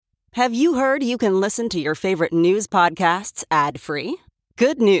Have you heard you can listen to your favorite news podcasts ad-free?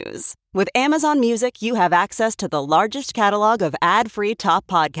 Good news. With Amazon Music, you have access to the largest catalog of ad-free top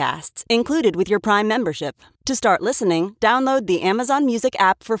podcasts included with your Prime membership. To start listening, download the Amazon Music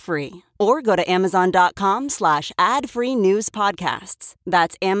app for free or go to amazon.com/ad-free news podcasts.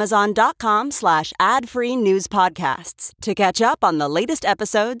 That's amazon.com/ad-free news podcasts to catch up on the latest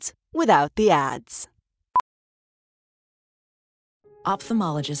episodes without the ads.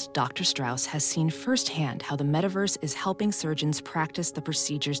 Ophthalmologist Dr. Strauss has seen firsthand how the metaverse is helping surgeons practice the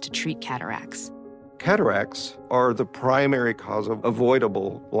procedures to treat cataracts. Cataracts are the primary cause of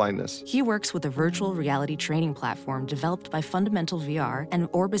avoidable blindness. He works with a virtual reality training platform developed by Fundamental VR and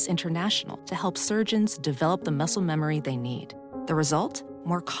Orbis International to help surgeons develop the muscle memory they need. The result?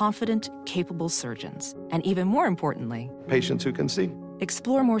 More confident, capable surgeons. And even more importantly, patients who can see.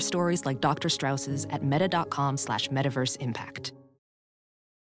 Explore more stories like Dr. Strauss's at meta.com/metaverseimpact.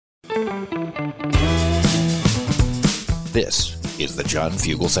 This is the John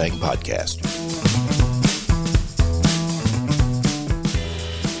Fugelsang Podcast.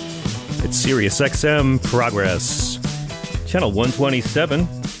 It's SiriusXM Progress, channel 127.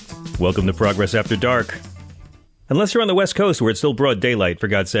 Welcome to Progress After Dark. Unless you're on the West Coast where it's still broad daylight, for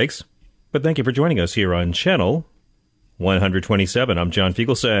God's sakes. But thank you for joining us here on channel 127. I'm John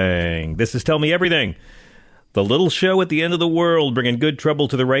Fugelsang. This is Tell Me Everything, the little show at the end of the world, bringing good trouble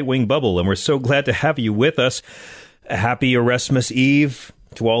to the right-wing bubble, and we're so glad to have you with us. A happy Erasmus Eve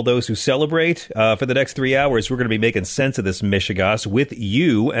to all those who celebrate. For the next 3 hours, we're going to be making sense of this Michigas with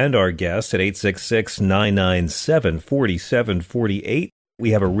you and our guests at 866-997-4748.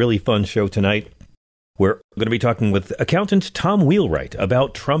 We have a really fun show tonight. We're going to be talking with accountant Tom Wheelwright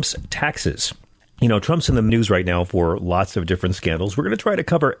about Trump's taxes. You know, Trump's in the news right now for lots of different scandals. We're going to try to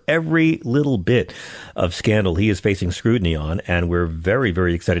cover every little bit of scandal he is facing scrutiny on, and we're very,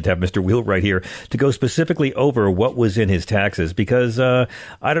 very excited to have Mr. Wheelwright here to go specifically over what was in his taxes, because I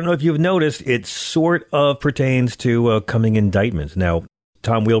don't know if you've noticed, it sort of pertains to coming indictment. Now,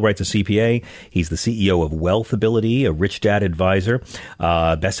 Tom Wheelwright's a CPA. He's the CEO of Wealthability, a rich dad advisor,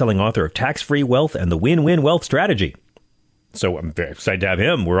 best-selling author of Tax-Free Wealth and the Win-Win Wealth Strategy. So I'm very excited to have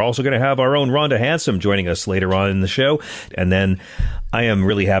him. We're also going to have our own Rhonda Handsome joining us later on in the show. And then I am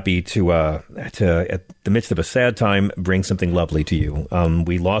really happy to at the midst of a sad time, bring something lovely to you.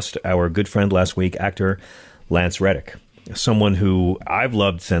 We lost our good friend last week, actor Lance Reddick, someone who I've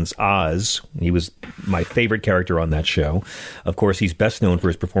loved since Oz. He was my favorite character on that show. Of course, he's best known for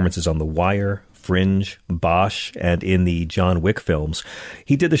his performances on The Wire, Fringe, Bosch, and in the John Wick films.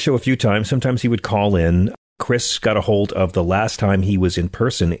 He did the show a few times. Sometimes he would call in. Chris got a hold of the last time he was in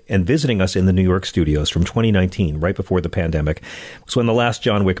person and visiting us in the New York studios from 2019, right before the pandemic. It was when the last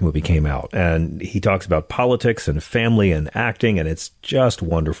John Wick movie came out. And he talks about politics and family and acting, and it's just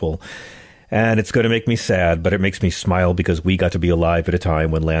wonderful. And it's going to make me sad, but it makes me smile because we got to be alive at a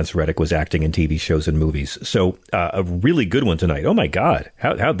time when Lance Reddick was acting in TV shows and movies. So a really good one tonight. Oh, my God.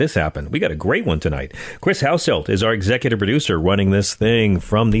 How'd this happen? We got a great one tonight. Chris Hauselt is our executive producer running this thing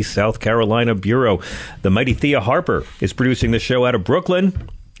from the South Carolina Bureau. The mighty Thea Harper is producing the show out of Brooklyn.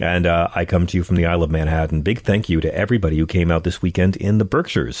 And I come to you from the Isle of Manhattan. Big thank you to everybody who came out this weekend in the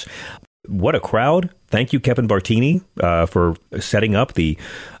Berkshires. What a crowd. Thank you, Kevin Bartini, for setting up the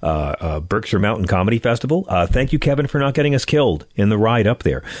Berkshire Mountain Comedy Festival. Thank you, Kevin, for not getting us killed in the ride up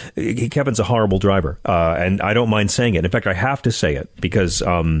there. Kevin's a horrible driver, and I don't mind saying it. In fact, I have to say it because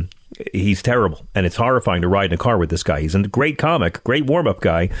he's terrible, and it's horrifying to ride in a car with this guy. He's a great comic, great warm-up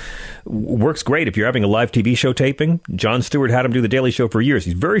guy, works great if you're having a live TV show taping. Jon Stewart had him do The Daily Show for years.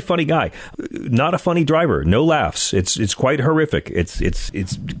 He's a very funny guy, not a funny driver, no laughs. It's quite horrific. It's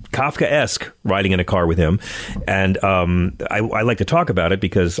Kafka-esque riding in a car with him, and I like to talk about it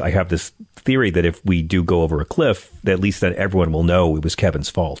because I have this theory that if we do go over a cliff, at least then everyone will know it was Kevin's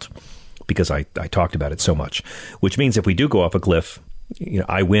fault because I talked about it so much, which means if we do go off a cliff, you know,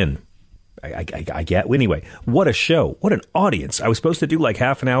 I win. I get. Anyway, what a show. What an audience. I was supposed to do like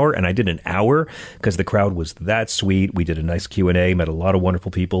half an hour, and I did an hour because the crowd was that sweet. We did a nice Q&A, met a lot of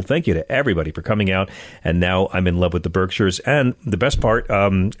wonderful people. Thank you to everybody for coming out. And now I'm in love with the Berkshires. And the best part,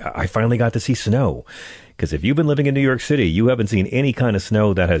 I finally got to see snow. Because if you've been living in New York City, you haven't seen any kind of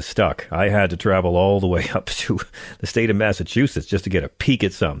snow that has stuck. I had to travel all the way up to the state of Massachusetts just to get a peek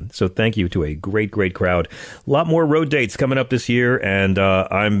at some. So thank you to a great, great crowd. A lot more road dates coming up this year, and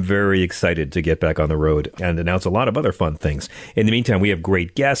I'm very excited to get back on the road and announce a lot of other fun things. In the meantime, we have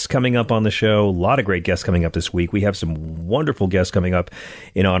great guests coming up on the show. A lot of great guests coming up this week. We have some wonderful guests coming up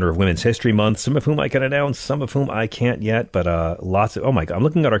in honor of Women's History Month, some of whom I can announce, some of whom I can't yet, but lots of, oh my God, I'm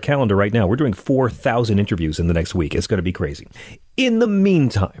looking at our calendar right now. We're doing 4,000 interviews in the next week. It's going to be crazy. In the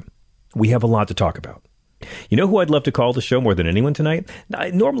meantime, we have a lot to talk about. You know who I'd love to call the show more than anyone tonight?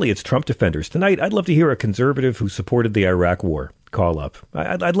 Normally it's Trump defenders. Tonight, I'd love to hear a conservative who supported the Iraq war call up.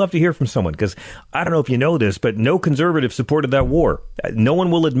 I'd love to hear from someone, because I don't know if you know this, but no conservative supported that war. No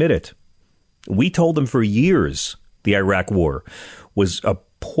one will admit it. We told them for years the Iraq war was a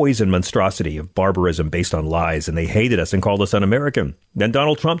poison monstrosity of barbarism based on lies, and they hated us and called us un-American. Then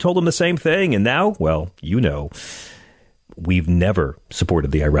Donald Trump told them the same thing, and now, well, you know, we've never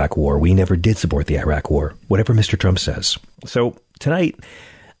supported the Iraq war. We never did support the Iraq war, whatever Mr. Trump says. So tonight,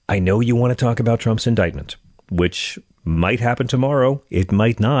 I know you want to talk about Trump's indictment, which might happen tomorrow. It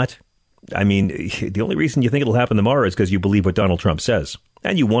might not. I mean, the only reason you think it'll happen tomorrow is because you believe what Donald Trump says,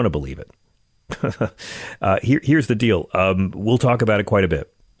 and you want to believe it. Here's the deal. We'll talk about it quite a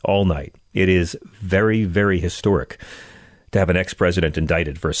bit all night. It is very, very historic to have an ex-president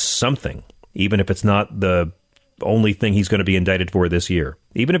indicted for something, even if it's not the only thing he's going to be indicted for this year,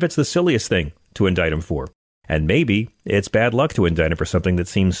 even if it's the silliest thing to indict him for. And maybe it's bad luck to indict him for something that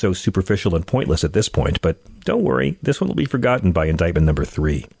seems so superficial and pointless at this point. But don't worry, this one will be forgotten by indictment number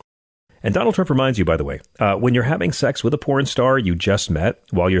 3. And Donald Trump reminds you, by the way, when you're having sex with a porn star you just met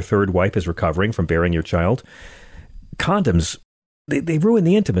while your third wife is recovering from bearing your child, condoms, they ruin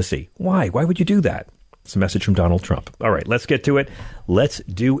the intimacy. Why? Why would you do that? It's a message from Donald Trump. All right, let's get to it. Let's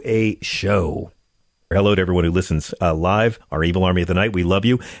do a show. Hello to everyone who listens live, our evil army of the night. We love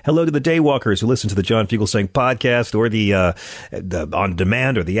you. Hello to the daywalkers who listen to the John Fugelsang podcast or the on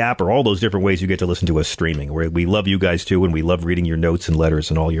demand or the app or all those different ways you get to listen to us streaming. We love you guys, too, and we love reading your notes and letters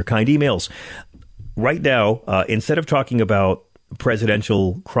and all your kind emails. Right now, instead of talking about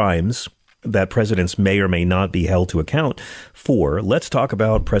presidential crimes that presidents may or may not be held to account for, let's talk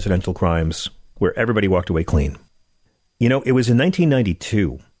about presidential crimes where everybody walked away clean. You know, it was in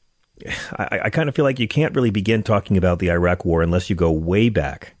 1992. I kind of feel like you can't really begin talking about the Iraq war unless you go way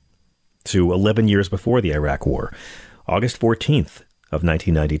back to 11 years before the Iraq war, August 14th of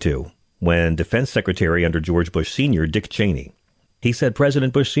 1992, when Defense Secretary under George Bush Sr., Dick Cheney, he said,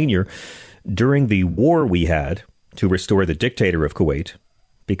 President Bush Sr., during the war we had to restore the dictator of Kuwait,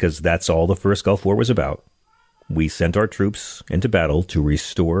 because that's all the first Gulf War was about, we sent our troops into battle to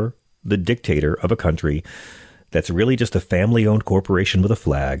restore the dictator of a country that's really just a family-owned corporation with a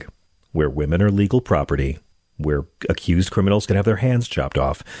flag, where women are legal property, where accused criminals can have their hands chopped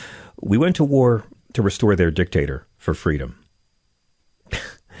off. We went to war to restore their dictator for freedom.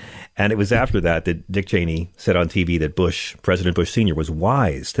 And it was after that that Dick Cheney said on TV that President Bush Sr. was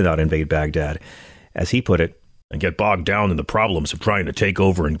wise to not invade Baghdad, as he put it, and get bogged down in the problems of trying to take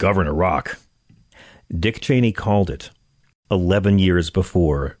over and govern Iraq. Dick Cheney called it 11 years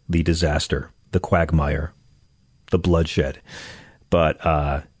before the disaster, the quagmire, the bloodshed.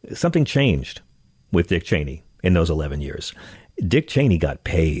 But something changed with Dick Cheney in those 11 years. Dick Cheney got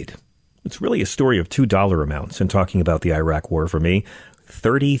paid. It's really a story of $2 amounts in talking about the Iraq war for me.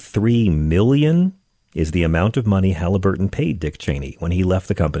 $33 million is the amount of money Halliburton paid Dick Cheney when he left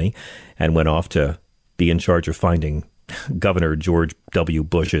the company and went off to be in charge of finding Governor George W.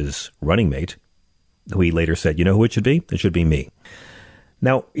 Bush's running mate, who he later said, you know who it should be? It should be me.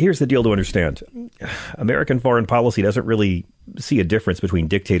 Now, here's the deal to understand. American foreign policy doesn't really see a difference between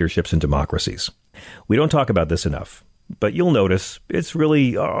dictatorships and democracies. We don't talk about this enough, but you'll notice it's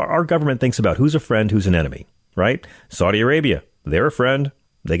really our government thinks about who's a friend, who's an enemy, right? Saudi Arabia, they're a friend.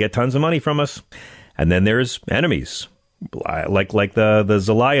 They get tons of money from us. And then there's enemies, like the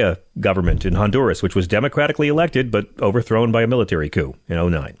Zelaya government in Honduras, which was democratically elected but overthrown by a military coup in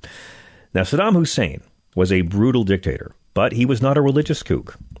 2009. Now, Saddam Hussein was a brutal dictator, but he was not a religious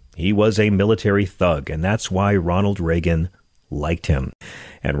kook. He was a military thug, and that's why Ronald Reagan liked him.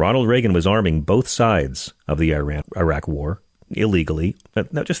 And Ronald Reagan was arming both sides of the Iraq war illegally.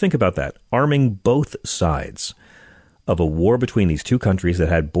 Now, just think about that. Arming both sides of a war between these two countries that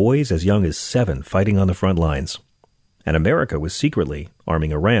had boys as young as 7 fighting on the front lines. And America was secretly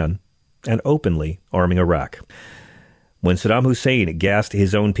arming Iran and openly arming Iraq. When Saddam Hussein gassed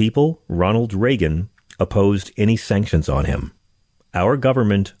his own people, Ronald Reagan opposed any sanctions on him. Our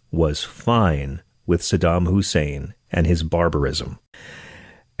government was fine with Saddam Hussein and his barbarism.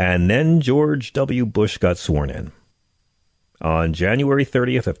 And then George W. Bush got sworn in. On January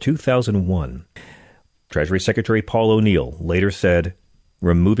 30th of 2001, Treasury Secretary Paul O'Neill later said,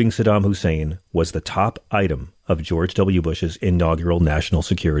 removing Saddam Hussein was the top item of George W. Bush's inaugural national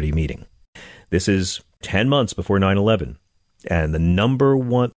security meeting. This is 10 months before 9/11. And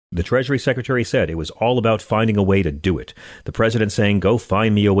the Treasury Secretary said it was all about finding a way to do it. The president saying, go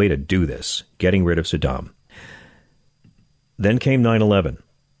find me a way to do this, getting rid of Saddam. Then came 9/11.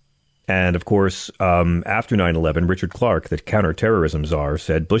 And of course, after 9/11, Richard Clarke, the counterterrorism czar,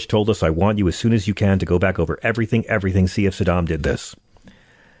 said, Bush told us, I want you as soon as you can to go back over everything, see if Saddam did this.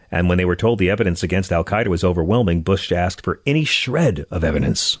 And when they were told the evidence against al-Qaeda was overwhelming, Bush asked for any shred of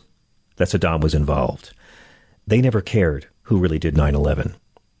evidence that Saddam was involved. They never cared who really did 9/11.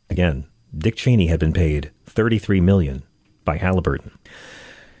 Again, Dick Cheney had been paid $33 million by Halliburton.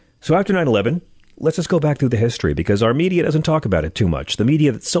 So after 9/11, let's just go back through the history, because our media doesn't talk about it too much. The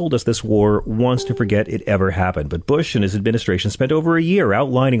media that sold us this war wants to forget it ever happened. But Bush and his administration spent over a year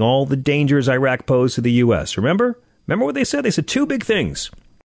outlining all the dangers Iraq posed to the U.S. Remember what they said? They said two big things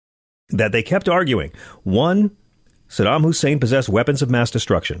that they kept arguing. One, Saddam Hussein possessed weapons of mass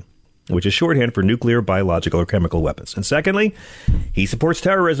destruction, which is shorthand for nuclear, biological, or chemical weapons. And secondly, he supports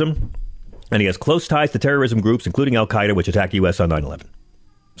terrorism, and he has close ties to terrorism groups, including al-Qaeda, which attacked U.S. on 9/11.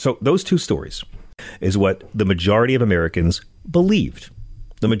 So those two stories is what the majority of Americans believed.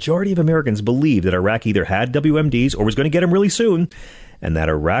 The majority of Americans believed that Iraq either had WMDs or was going to get them really soon, and that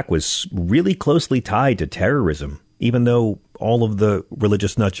Iraq was really closely tied to terrorism, even though all of the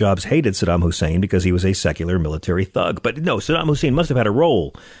religious nutjobs hated Saddam Hussein because he was a secular military thug. But no, Saddam Hussein must have had a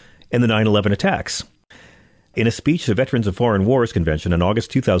role in the 9/11 attacks. In a speech to Veterans of Foreign Wars Convention in August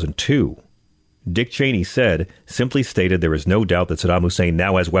 2002, Dick Cheney simply stated, there is no doubt that Saddam Hussein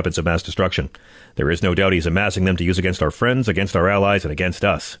now has weapons of mass destruction. There is no doubt he's amassing them to use against our friends, against our allies, and against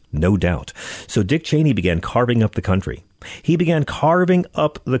us. No doubt. So Dick Cheney began carving up the country. He began carving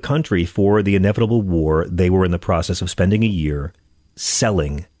up the country for the inevitable war they were in the process of spending a year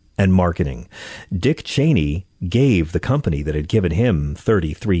selling and marketing. Dick Cheney gave the company that had given him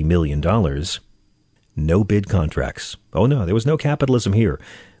 $33 million no bid contracts. Oh no, there was no capitalism here.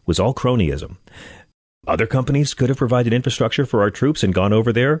 It was all cronyism. Other companies could have provided infrastructure for our troops and gone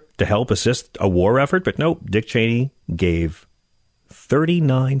over there to help assist a war effort, but nope, Dick Cheney gave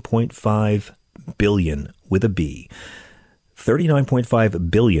 $39.5 billion with a B,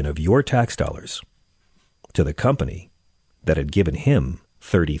 $39.5 billion of your tax dollars to the company that had given him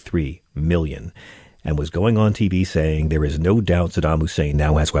 $33 million and was going on TV saying there is no doubt Saddam Hussein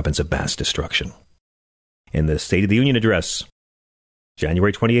now has weapons of mass destruction. In the State of the Union address,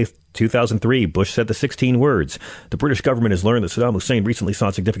 January 28th, 2003, Bush said the 16 words, the British government has learned that Saddam Hussein recently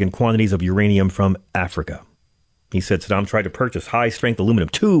sought significant quantities of uranium from Africa. He said Saddam tried to purchase high-strength aluminum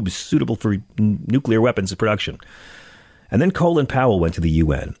tubes suitable for nuclear weapons production. And then Colin Powell went to the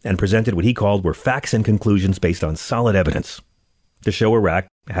UN and presented what he called were facts and conclusions based on solid evidence to show Iraq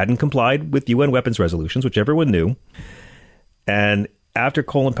hadn't complied with UN weapons resolutions, which everyone knew. And after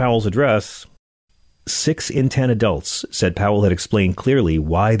Colin Powell's address, 6 in 10 adults said Powell had explained clearly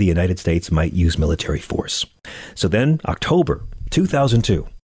why the United States might use military force. So then, October 2002,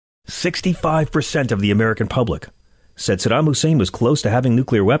 65% of the American public said Saddam Hussein was close to having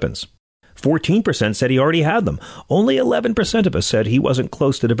nuclear weapons. 14% said he already had them. Only 11% of us said he wasn't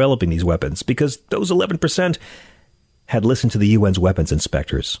close to developing these weapons, because those 11% had listened to the UN's weapons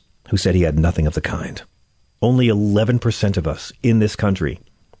inspectors, who said he had nothing of the kind. Only 11% of us in this country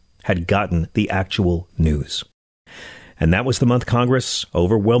had gotten the actual news. And that was the month Congress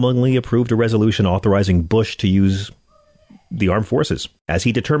overwhelmingly approved a resolution authorizing Bush to use the armed forces, as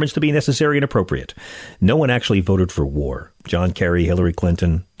he determines to be necessary and appropriate. No one actually voted for war. John Kerry, Hillary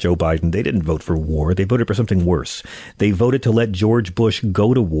Clinton, Joe Biden, they didn't vote for war. They voted for something worse. They voted to let George Bush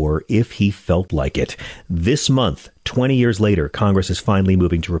go to war if he felt like it. This month, 20 years later, Congress is finally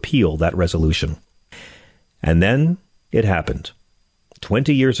moving to repeal that resolution. And then it happened.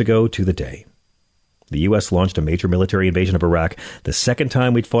 20 years ago to the day, the U.S. launched a major military invasion of Iraq, the second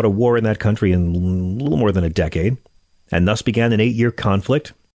time we'd fought a war in that country in a little more than a decade, and thus began an 8-year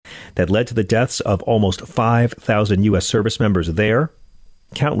conflict that led to the deaths of almost 5,000 U.S. service members there.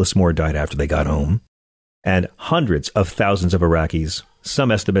 Countless more died after they got home, and hundreds of thousands of Iraqis,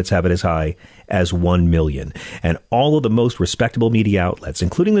 some estimates have it as high as 1 million. And all of the most respectable media outlets,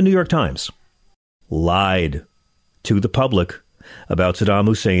 including the New York Times, lied to the public about Saddam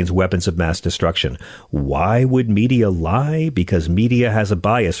Hussein's weapons of mass destruction. Why would media lie? Because media has a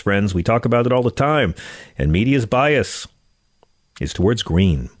bias, friends. We talk about it all the time. And media's bias is towards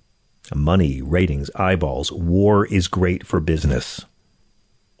green. Money, ratings, eyeballs. War is great for business.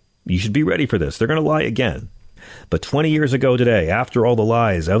 You should be ready for this. They're going to lie again. But 20 years ago today, after all the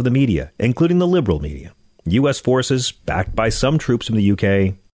lies of the media, including the liberal media, U.S. forces, backed by some troops from the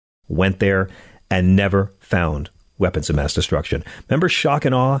UK, went there and never found weapons of mass destruction. Remember shock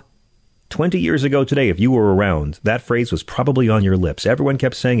and awe? 20 years ago today, if you were around, that phrase was probably on your lips. Everyone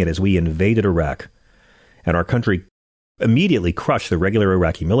kept saying it as we invaded Iraq. And our country immediately crushed the regular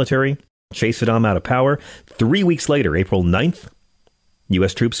Iraqi military, chased Saddam out of power. 3 weeks later, April 9th,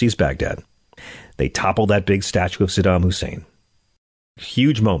 U.S. troops seized Baghdad. They toppled that big statue of Saddam Hussein.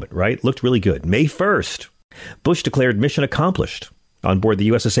 Huge moment, right? Looked really good. May 1st, Bush declared mission accomplished on board the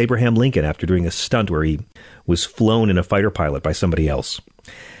USS Abraham Lincoln after doing a stunt where he was flown in a fighter pilot by somebody else.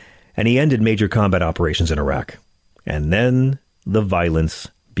 And he ended major combat operations in Iraq. And then the violence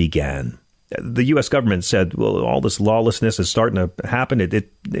began. The U.S. government said, well, all this lawlessness is starting to happen.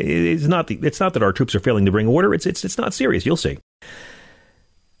 It's not that our troops are failing to bring order. It's not serious. You'll see.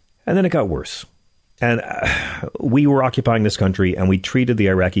 And then it got worse. And we were occupying this country, and we treated the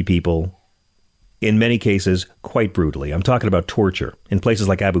Iraqi people, in many cases, quite brutally. I'm talking about torture in places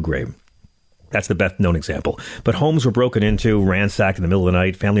like Abu Ghraib. That's the best known example. But homes were broken into, ransacked in the middle of the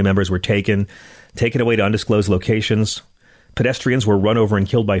night. Family members were taken away to undisclosed locations. Pedestrians were run over and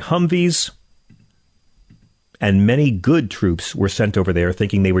killed by Humvees. And many good troops were sent over there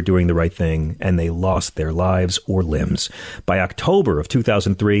thinking they were doing the right thing, and they lost their lives or limbs. By October of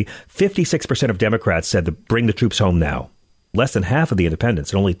 2003, 56% of Democrats said to bring the troops home now. Less than half of the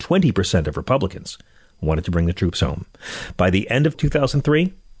independents and only 20% of Republicans wanted to bring the troops home. By the end of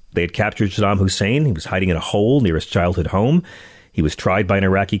 2003, they had captured Saddam Hussein. He was hiding in a hole near his childhood home. He was tried by an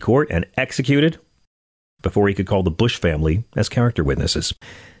Iraqi court and executed before he could call the Bush family as character witnesses.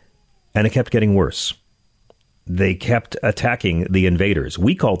 And it kept getting worse. They kept attacking the invaders.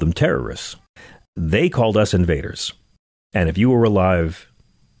 We called them terrorists. They called us invaders. And if you were alive,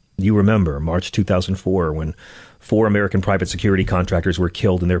 you remember March 2004 when 4 American private security contractors were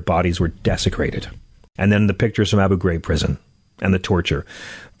killed and their bodies were desecrated. And then the pictures from Abu Ghraib prison and the torture.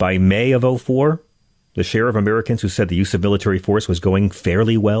 By May of 2004, the share of Americans who said the use of military force was going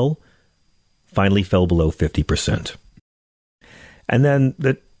fairly well finally fell below 50%. And then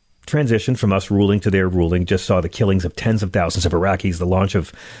the transition from us ruling to their ruling just saw the killings of tens of thousands of Iraqis, the launch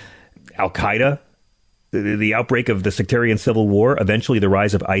of Al-Qaeda, the outbreak of the sectarian civil war, eventually the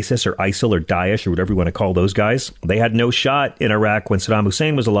rise of ISIS or ISIL or Daesh or whatever you want to call those guys. They had no shot in Iraq when Saddam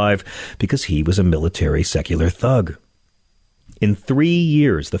Hussein was alive because he was a military secular thug. In 3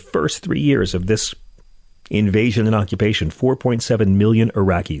 years, the first 3 years of this invasion and occupation, 4.7 million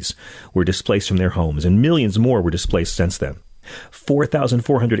Iraqis were displaced from their homes, and millions more were displaced since then.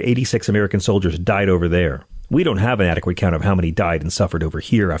 4,486 American soldiers died over there. We don't have an adequate count of how many died and suffered over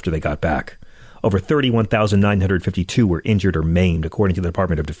here after they got back. Over 31,952 were injured or maimed, according to the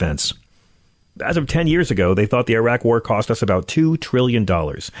Department of Defense. As of 10 years ago, they thought the Iraq war cost us about $2 trillion.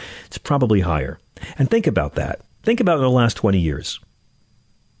 It's probably higher. And think about that. Think about in the last 20 years.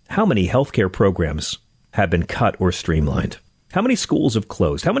 How many healthcare programs have been cut or streamlined? How many schools have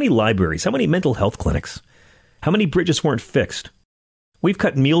closed? How many libraries? How many mental health clinics? How many bridges weren't fixed? We've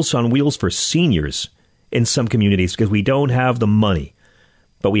cut Meals on Wheels for seniors in some communities because we don't have the money.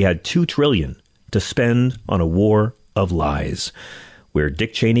 But we had $2 trillion to spend on a war of lies, where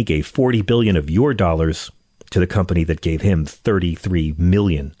Dick Cheney gave $40 billion of your dollars to the company that gave him $33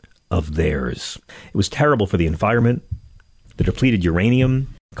 million of theirs. It was terrible for the environment. The depleted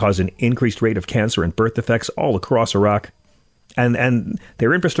uranium caused an increased rate of cancer and birth defects all across Iraq. And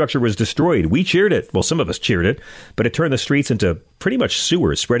their infrastructure was destroyed. We cheered it. Well, some of us cheered it, but it turned the streets into pretty much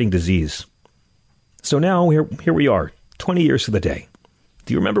sewers spreading disease. So now here we are, 20 years to the day.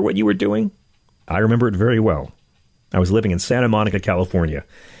 Do you remember what you were doing? I remember it very well. I was living in Santa Monica, California,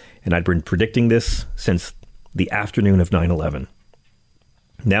 and I'd been predicting this since the afternoon of 9/11.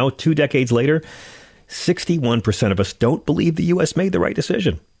 Now, 2 decades later, 61% of us don't believe the U.S. made the right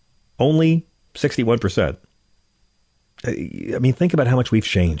decision. Only 61%. I mean, think about how much we've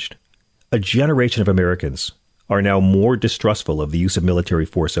changed. A generation of Americans are now more distrustful of the use of military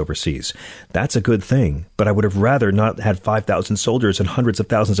force overseas. That's a good thing, but I would have rather not had 5,000 soldiers and hundreds of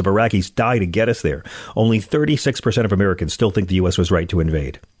thousands of Iraqis die to get us there. Only 36% of Americans still think the U.S. was right to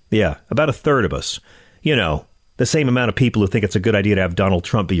invade. Yeah, about a third of us. You know, the same amount of people who think it's a good idea to have Donald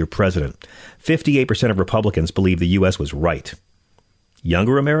Trump be your president. 58% of Republicans believe the U.S. was right.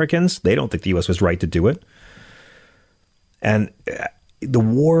 Younger Americans, they don't think the U.S. was right to do it. And the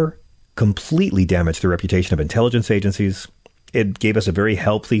war completely damaged the reputation of intelligence agencies. It gave us a very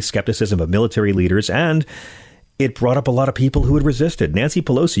healthy skepticism of military leaders, and it brought up a lot of people who had resisted. Nancy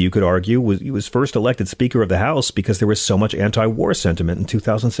Pelosi, you could argue, was first elected Speaker of the House because there was so much anti-war sentiment in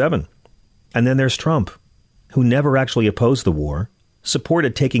 2007. And then there's Trump, who never actually opposed the war,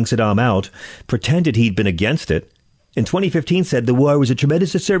 supported taking Saddam out, pretended he'd been against it. In 2015 said the war was a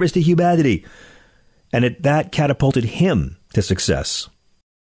tremendous disservice to humanity. And that catapulted him to success,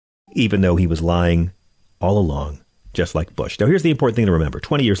 even though he was lying all along, just like Bush. Now, here's the important thing to remember.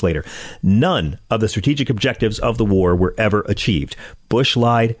 20 years later, none of the strategic objectives of the war were ever achieved. Bush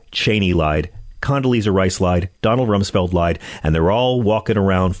lied, Cheney lied, Condoleezza Rice lied, Donald Rumsfeld lied, and they're all walking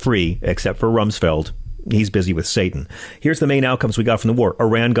around free, except for Rumsfeld. He's busy with Satan. Here's the main outcomes we got from the war.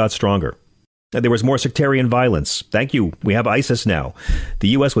 Iran got stronger. There was more sectarian violence. Thank you. We have ISIS now. The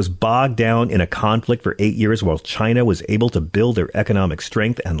U.S. was bogged down in a conflict for 8 years while China was able to build their economic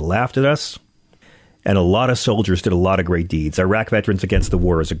strength and laughed at us. And a lot of soldiers did a lot of great deeds. Iraq Veterans Against the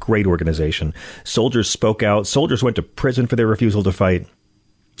War is a great organization. Soldiers spoke out. Soldiers went to prison for their refusal to fight.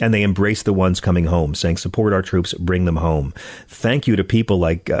 And they embraced the ones coming home, saying, support our troops, bring them home. Thank you to people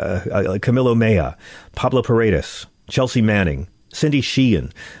like Camilo Mea, Pablo Paredes, Chelsea Manning, Cindy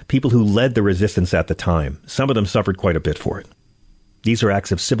Sheehan, people who led the resistance at the time. Some of them suffered quite a bit for it. These are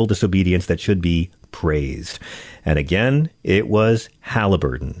acts of civil disobedience that should be praised. And again, it was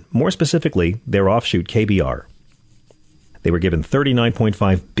Halliburton. More specifically, their offshoot, KBR. They were given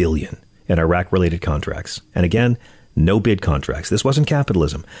 $39.5 billion in Iraq-related contracts. And again, no bid contracts. This wasn't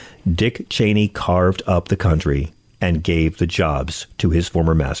capitalism. Dick Cheney carved up the country and gave the jobs to his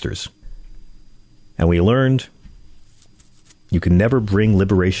former masters. And we learned you can never bring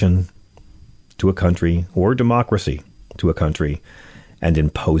liberation to a country or democracy to a country and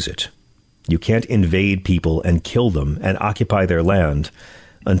impose it. You can't invade people and kill them and occupy their land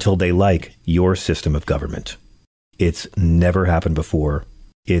until they like your system of government. It's never happened before.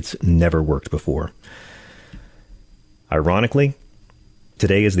 It's never worked before. Ironically,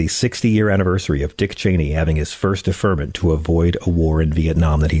 today is the 60-year anniversary of Dick Cheney having his first deferment to avoid a war in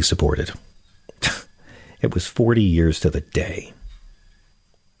Vietnam that he supported. It was 40 years to the day.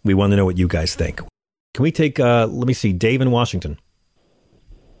 We want to know what you guys think. Can we take, let me see, Dave in Washington.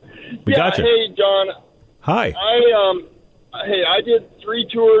 We got you. Hey, John. Hi. I did 3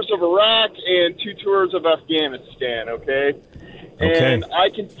 tours of Iraq and 2 tours of Afghanistan. Okay. And I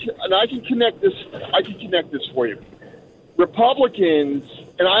can connect this. I can connect this for you. Republicans,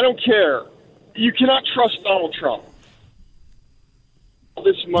 and I don't care. You cannot trust Donald Trump. All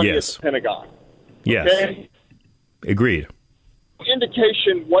this money at the Pentagon. Yes. Okay? Agreed. No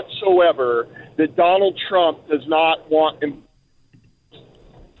indication whatsoever that Donald Trump does not want.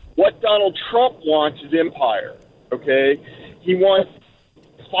 What Donald Trump wants is empire. Okay, he wants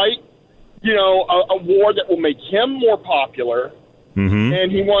to fight, a war that will make him more popular,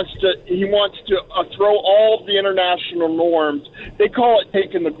 and he wants to throw all of the international norms. They call it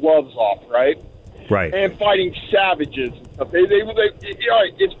taking the gloves off, right? Right. And fighting savages and stuff.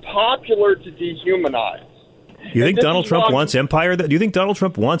 It's popular to dehumanize. You think Donald Trump wants empire? Do you think Donald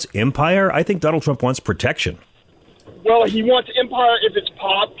Trump wants empire? I think Donald Trump wants protection. Well, he wants empire if it's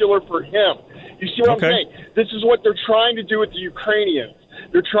popular for him. You see what I'm saying? This is what they're trying to do with the Ukrainians.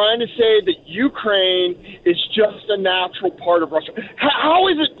 They're trying to say that Ukraine is just a natural part of Russia. How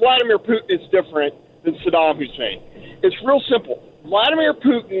is it Vladimir Putin is different than Saddam Hussein? It's real simple. Vladimir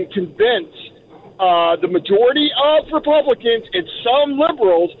Putin convinced the majority of Republicans and some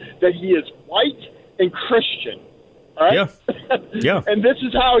liberals that he is white and Christian. All right? Yeah. And this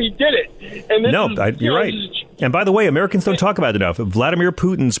is how he did it. And you're right. And by the way, Americans don't talk about it enough. Vladimir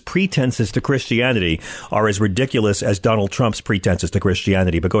Putin's pretenses to Christianity are as ridiculous as Donald Trump's pretenses to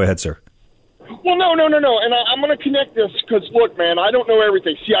Christianity. But go ahead, sir. Well, no. And I'm going to connect this because, look, man, I don't know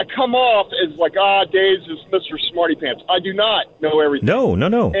everything. See, I come off as like, Dave's is Mr. Smarty Pants. I do not know everything. No.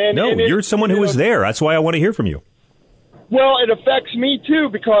 You're someone who was there. That's why I want to hear from you. Well, it affects me, too,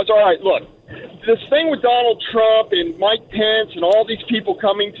 because, all right, look, this thing with Donald Trump and Mike Pence and all these people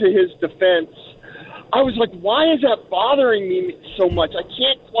coming to his defense, I was like, why is that bothering me so much? I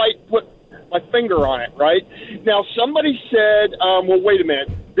can't quite put my finger on it, right? Now, somebody said, well, wait a minute,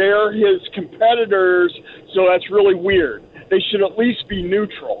 they're his competitors, so that's really weird. They should at least be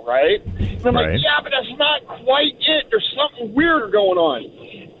neutral, right? And I'm like, yeah, but that's not quite it. There's something weird going on.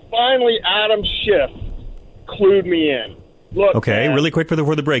 Finally, Adam Schiff clued me in. Look, okay, man, really quick for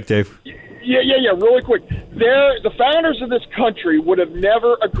the break, Dave. Yeah, really quick. The founders of this country would have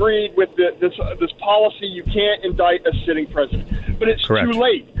never agreed with this policy. You can't indict a sitting president, but it's too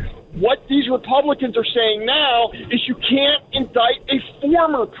late. What these Republicans are saying now is you can't indict a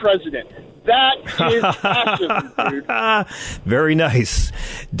former president. That is fascism, dude. Very nice.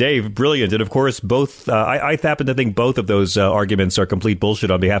 Dave, brilliant. And of course, both, I happen to think both of those arguments are complete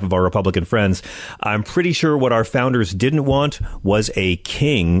bullshit on behalf of our Republican friends. I'm pretty sure what our founders didn't want was a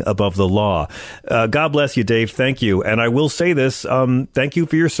king above the law. God bless you, Dave. Thank you. And I will say this, thank you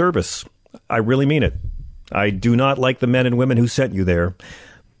for your service. I really mean it. I do not like the men and women who sent you there,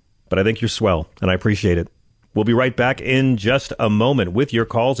 but I think you're swell, and I appreciate it. We'll be right back in just a moment with your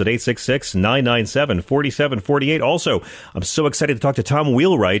calls at 866-997-4748. Also, I'm so excited to talk to Tom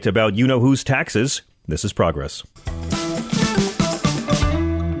Wheelwright about you-know-whose taxes. This is Progress.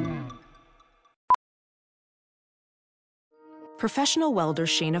 Professional welder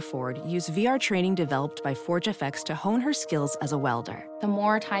Shayna Ford used VR training developed by ForgeFX to hone her skills as a welder. The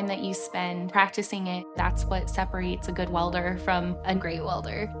more time that you spend practicing it, that's what separates a good welder from a great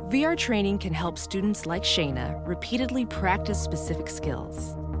welder. VR training can help students like Shayna repeatedly practice specific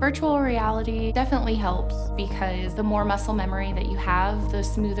skills. Virtual reality definitely helps because the more muscle memory that you have, the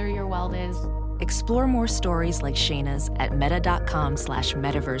smoother your weld is. Explore more stories like Shayna's at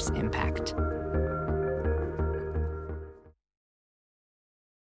meta.com/metaverseimpact.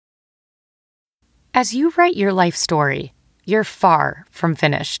 As you write your life story, you're far from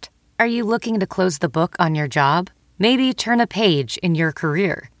finished. Are you looking to close the book on your job? Maybe turn a page in your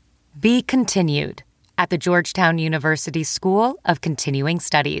career? Be continued at the Georgetown University School of Continuing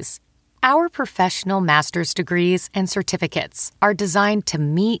Studies. Our professional master's degrees and certificates are designed to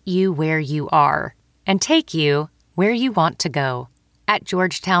meet you where you are and take you where you want to go. At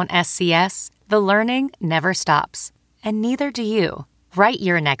Georgetown SCS, the learning never stops, and neither do you. Write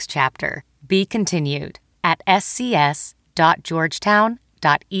your next chapter. Be continued at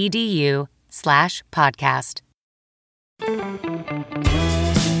scs.georgetown.edu/podcast.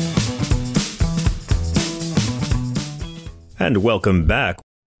 And welcome back.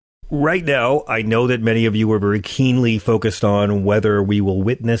 Right now, I know that many of you are very keenly focused on whether we will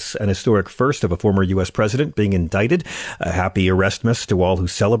witness an historic first of a former U.S. president being indicted. A happy arrestmas to all who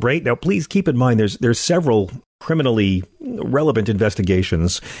celebrate. Now, please keep in mind there's several criminally relevant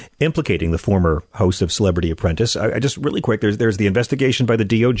investigations implicating the former host of Celebrity Apprentice. I just really quick, there's the investigation by the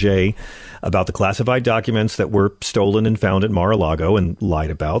DOJ about the classified documents that were stolen and found at Mar-a-Lago and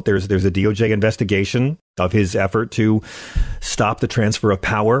lied about. There's a DOJ investigation of his effort to stop the transfer of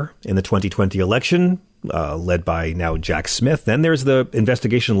power in the 2020 election, led by now Jack Smith. Then there's the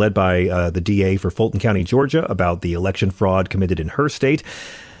investigation led by the DA for Fulton County, Georgia, about the election fraud committed in her state.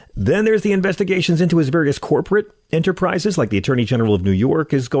 Then there's the investigations into his various corporate enterprises, like the Attorney General of New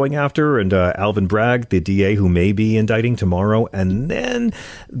York is going after, and Alvin Bragg, the DA who may be indicting tomorrow. And then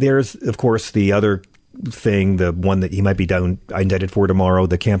there's, of course, the other thing, the one that he might be indicted for tomorrow,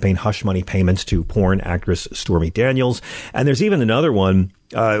 the campaign hush money payments to porn actress Stormy Daniels. And there's even another one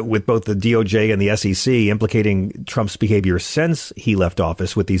with both the DOJ and the SEC implicating Trump's behavior since he left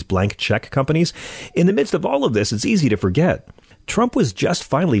office with these blank check companies. In the midst of all of this, it's easy to forget Trump was just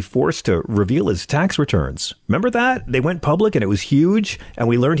finally forced to reveal his tax returns. Remember that? They went public and it was huge. And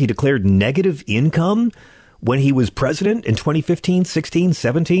we learned he declared negative income when he was president in 2015, 16,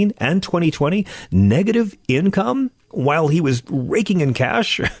 17, and 2020. Negative income while he was raking in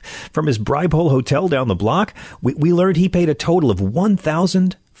cash from his bribe hole hotel down the block. We learned he paid a total of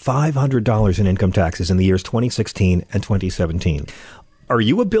 $1,500 in income taxes in the years 2016 and 2017. Are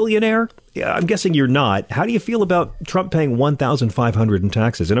you a billionaire? Yeah, I'm guessing you're not. How do you feel about Trump paying $1,500 in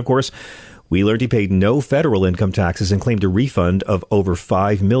taxes? And of course, we learned he paid no federal income taxes and claimed a refund of over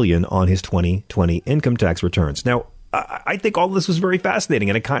 $5 million on his 2020 income tax returns. Now, I think all of this was very fascinating,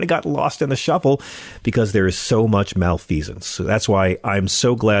 and it kind of got lost in the shuffle because there is so much malfeasance. So that's why I'm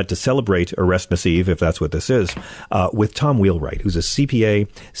so glad to celebrate Arrestmas Eve, if that's what this is, with Tom Wheelwright, who's a CPA,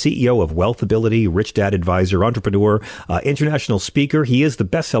 CEO of Wealthability, Rich Dad Advisor, entrepreneur, international speaker. He is the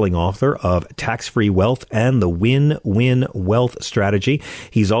best-selling author of Tax-Free Wealth and the Win-Win Wealth Strategy.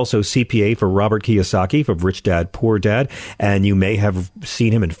 He's also CPA for Robert Kiyosaki from Rich Dad, Poor Dad, and you may have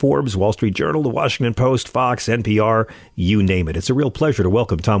seen him in Forbes, Wall Street Journal, The Washington Post, Fox, NPR, you name it. It's a real pleasure to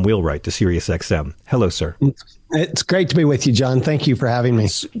welcome Tom Wheelwright to SiriusXM. Hello, sir. It's great to be with you, John. Thank you for having me.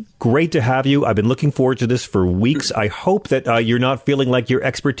 It's great to have you. I've been looking forward to this for weeks. I hope that you're not feeling like your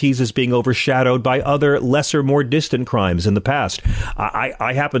expertise is being overshadowed by other lesser, more distant crimes in the past.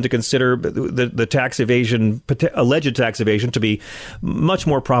 I happen to consider the tax evasion, alleged tax evasion, to be much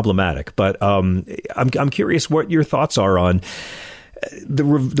more problematic. But I'm curious what your thoughts are on the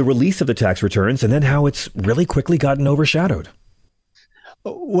release of the tax returns and then how it's really quickly gotten overshadowed.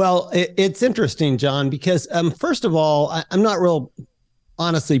 Well, it's interesting, John, because first of all, I'm not real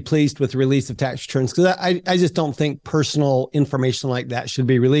honestly pleased with the release of tax returns because I just don't think personal information like that should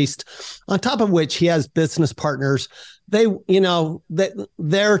be released. On top of which, he has business partners.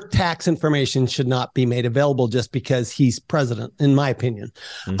 Their tax information should not be made available just because he's president, in my opinion.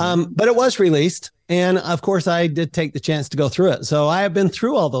 Mm-hmm. But it was released. And of course, I did take the chance to go through it. So I have been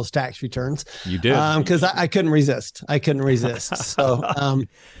through all those tax returns. You did? Because I couldn't resist. So,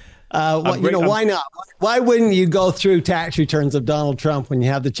 why not? Why wouldn't you go through tax returns of Donald Trump when you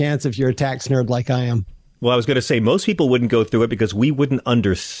have the chance if you're a tax nerd like I am? Well, I was going to say most people wouldn't go through it because we wouldn't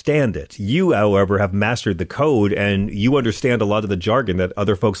understand it. You, however, have mastered the code and you understand a lot of the jargon that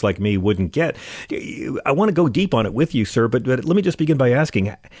other folks like me wouldn't get. I want to go deep on it with you, sir, but let me just begin by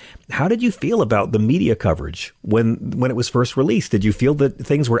asking, how did you feel about the media coverage when it was first released? Did you feel that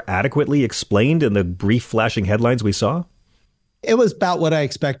things were adequately explained in the brief flashing headlines we saw? It was about what I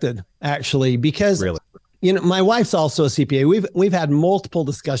expected, actually, because really? My wife's also a CPA. We've had multiple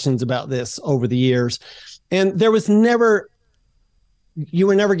discussions about this over the years, and you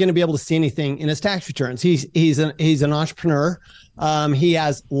were never going to be able to see anything in his tax returns. He's an entrepreneur. He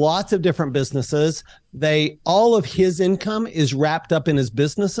has lots of different businesses. All of his income is wrapped up in his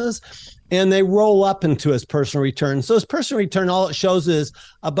businesses, and they roll up into his personal return. So his personal return, all it shows is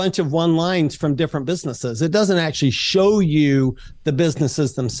a bunch of one-lines from different businesses. It doesn't actually show you the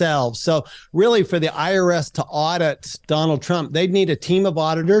businesses themselves. So really, for the IRS to audit Donald Trump, they'd need a team of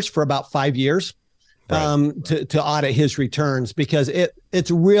auditors for about 5 years. Right. To audit his returns, because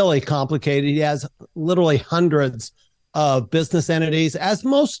it's really complicated. He has literally hundreds of business entities, as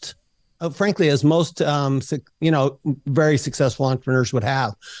most very successful entrepreneurs would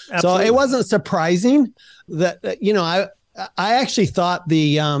have. Absolutely. So it wasn't surprising that I actually thought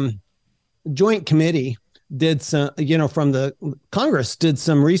the Joint Committee did some, from the Congress did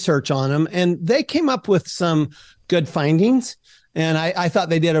some research on him, and they came up with some good findings. And I thought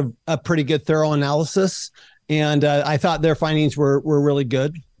they did a pretty good, thorough analysis, and I thought their findings were really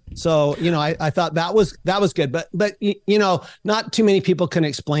good. So, I thought that was good, but not too many people can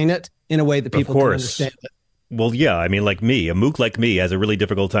explain it in a way that people can understand it. Well, yeah, I mean, like me, a mook like me has a really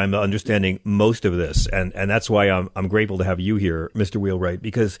difficult time understanding most of this. And that's why I'm grateful to have you here, Mr. Wheelwright,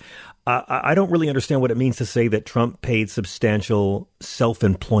 because I don't really understand what it means to say that Trump paid substantial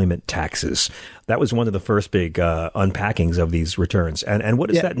self-employment taxes. That was one of the first big unpackings of these returns. And what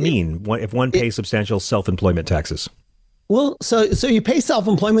does that mean if one pays substantial self-employment taxes? Well, so you pay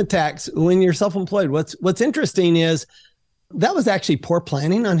self-employment tax when you're self-employed. What's interesting is that was actually poor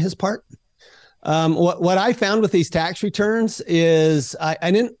planning on his part. What I found with these tax returns is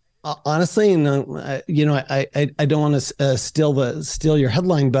I didn't honestly, and I don't want to steal your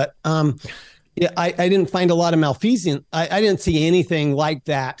headline, but I didn't find a lot of malfeasance. I didn't see anything like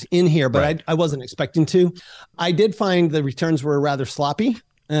that in here, but right. I wasn't expecting to. I did find the returns were rather sloppy,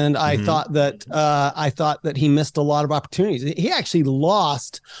 and I thought that he missed a lot of opportunities. He actually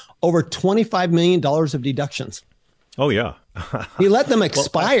lost over $25 million of deductions. Oh yeah, he let them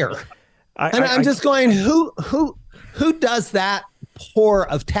expire. I'm just going, who does that poor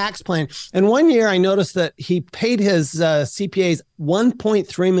of tax plan? And one year I noticed that he paid his CPAs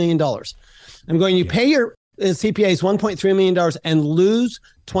 $1.3 million. I'm going, you pay your CPAs $1.3 million and lose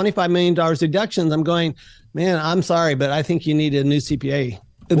 $25 million deductions. I'm going, man, I'm sorry, but I think you need a new CPA.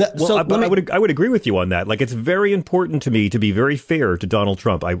 I would agree with you on that. Like, it's very important to me to be very fair to Donald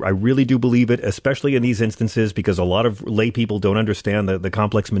Trump. I really do believe it, especially in these instances, because a lot of lay people don't understand the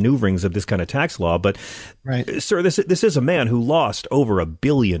complex maneuverings of this kind of tax law. But, right. Sir, this is a man who lost over $1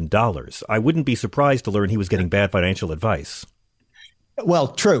 billion. I wouldn't be surprised to learn he was getting bad financial advice. Well,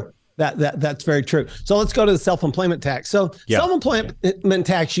 true. That's very true. So let's go to the self-employment tax. So self-employment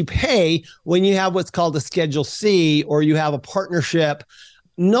tax you pay when you have what's called a Schedule C, or you have a partnership.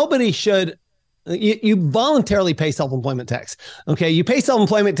 Nobody should, you voluntarily pay self-employment tax. Okay. You pay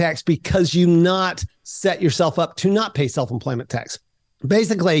self-employment tax because you not set yourself up to not pay self-employment tax.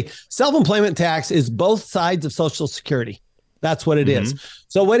 Basically, self-employment tax is both sides of Social Security. That's what it is.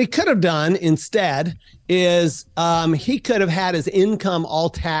 So what he could have done instead is he could have had his income all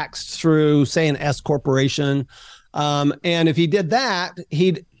taxed through, say, an S corporation. And if he did that,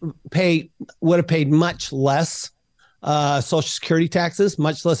 would have paid much less Social Security taxes,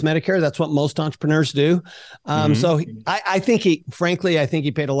 much less Medicare. That's what most entrepreneurs do. So I think he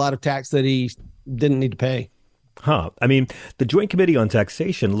paid a lot of tax that he didn't need to pay. I mean, the Joint Committee on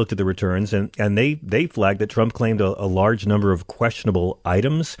Taxation looked at the returns and they flagged that Trump claimed a large number of questionable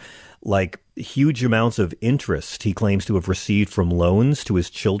items, like huge amounts of interest he claims to have received from loans to his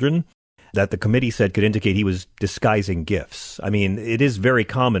children, that the committee said could indicate he was disguising gifts. I mean, it is very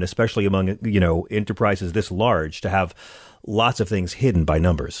common, especially among, enterprises this large, to have lots of things hidden by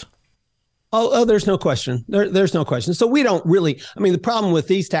numbers. Oh, there's no question. There's no question. So we don't really, the problem with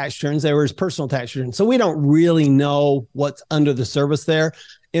these tax returns, they were his personal tax returns. So we don't really know what's under the surface there.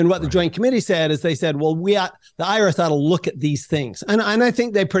 And what the Joint Committee said is they said, well, the IRS ought to look at these things. And I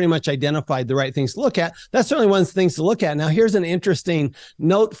think they pretty much identified the right things to look at. That's certainly one of the things to look at. Now, here's an interesting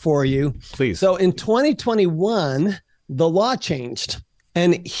note for you. Please. So in 2021, the law changed.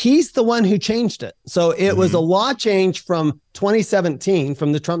 And he's the one who changed it. So it was a law change from 2017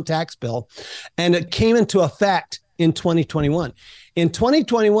 from the Trump tax bill, and it came into effect in 2021. In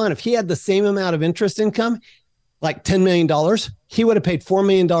 2021, if he had the same amount of interest income, like $10 million, he would have paid $4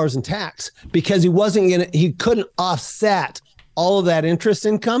 million in tax because he couldn't offset all of that interest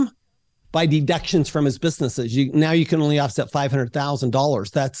income by deductions from his businesses. Now you can only offset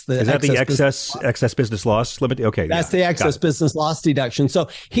 $500,000. That's the excess business loss limit? Okay. That's the excess business loss deduction. So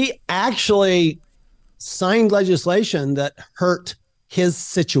he actually signed legislation that hurt his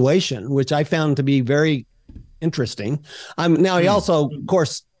situation, which I found to be very interesting. Now he also, of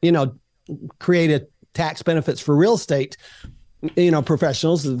course, created tax benefits for real estate,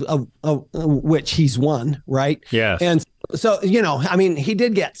 professionals, of which he's one, right? Yes. And so, he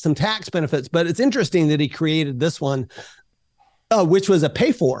did get some tax benefits, but it's interesting that he created this one, which was a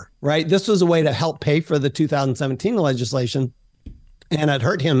pay for, right? This was a way to help pay for the 2017 legislation, and it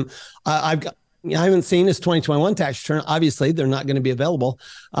hurt him. I haven't seen his 2021 tax return. Obviously, they're not going to be available.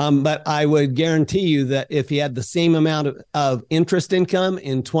 But I would guarantee you that if he had the same amount of interest income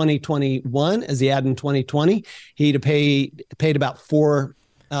in 2021 as he had in 2020, he'd have paid about $4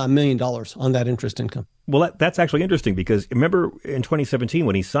 million on that interest income. Well, that's actually interesting because remember in 2017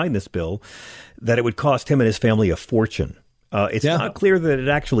 when he signed this bill that it would cost him and his family a fortune. It's not clear that it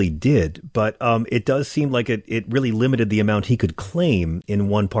actually did, but it does seem like it really limited the amount he could claim in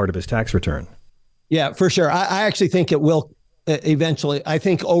one part of his tax return. Yeah, for sure. I actually think it will eventually. I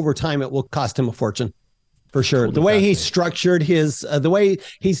think over time it will cost him a fortune, for sure. Totally. The way he structured his, the way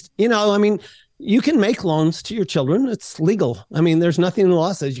he's, you can make loans to your children. It's legal. There's nothing in the law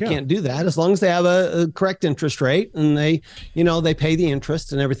that says you can't do that. As long as they have a correct interest rate and they pay the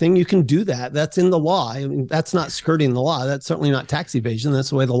interest and everything, you can do that. That's in the law. That's not skirting the law. That's certainly not tax evasion. That's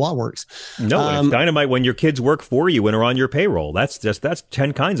the way the law works. No, it's dynamite when your kids work for you and are on your payroll. That's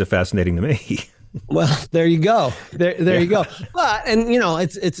 10 kinds of fascinating to me. Well, there you go. There you go. But,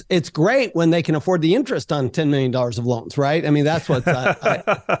 it's great when they can afford the interest on $10 million of loans, right? That's what's,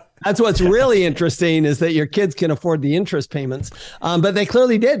 that's what's really interesting is that your kids can afford the interest payments. But they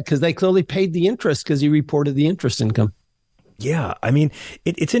clearly did because they clearly paid the interest because he reported the interest income. Yeah,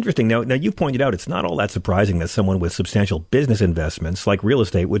 it's interesting. Now you pointed out it's not all that surprising that someone with substantial business investments like real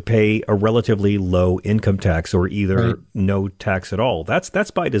estate would pay a relatively low income tax or either no tax at all.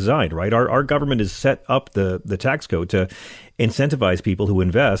 That's by design, right? Our government has set up the tax code to incentivize people who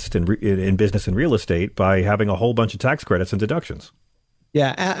invest in business and real estate by having a whole bunch of tax credits and deductions.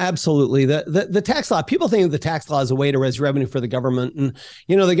 Yeah, absolutely. The tax law, people think of the tax law as a way to raise revenue for the government. And,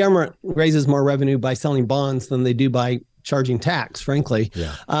 the government raises more revenue by selling bonds than they do by charging tax, frankly.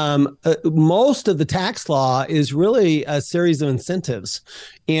 Yeah. Most of the tax law is really a series of incentives.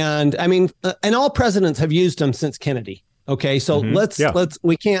 And and all presidents have used them since Kennedy. Okay. So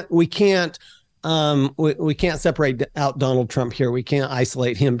we can't separate out Donald Trump here. We can't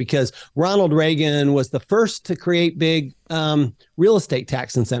isolate him because Ronald Reagan was the first to create big real estate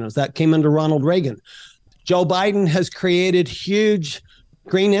tax incentives. That came under Ronald Reagan. Joe Biden has created huge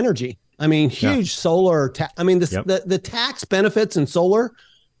green energy. Huge solar. The tax benefits in solar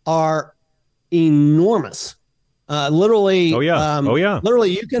are enormous. Literally.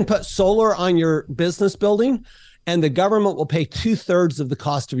 Literally, you can put solar on your business building, and the government will pay 2/3 of the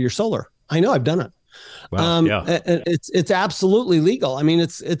cost of your solar. I know, I've done it. Wow, it's absolutely legal.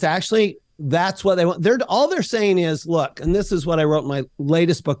 It's actually, that's what they want. All they're saying is, look, and this is what I wrote in my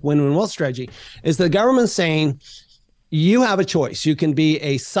latest book, Win-Win Wealth Strategy, is the government saying you have a choice. You can be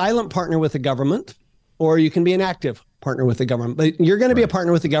a silent partner with the government, or you can be an active partner with the government. But you're going to be a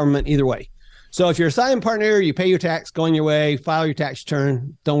partner with the government either way. So if you're a silent partner, you pay your tax, go on your way, file your tax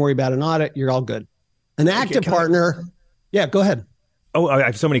return. Don't worry about an audit. You're all good. An active partner. Yeah, go ahead. Oh, I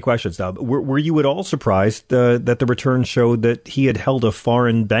have so many questions now. Were you at all surprised that the return showed that he had held a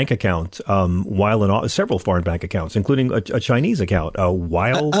foreign bank account while several foreign bank accounts, including a Chinese account,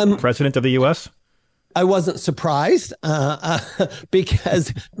 while president of the U.S.? I wasn't surprised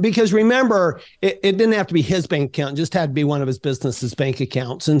because remember, it didn't have to be his bank account. It just had to be one of his business's bank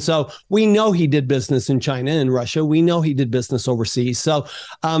accounts. And so we know he did business in China and Russia. We know he did business overseas. So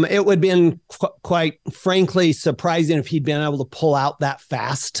it would have been quite frankly surprising if he'd been able to pull out that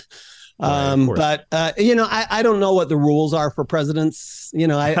fast. But I don't know what the rules are for presidents.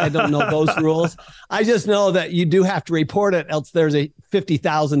 I don't know those rules. I just know that you do have to report it, else there's a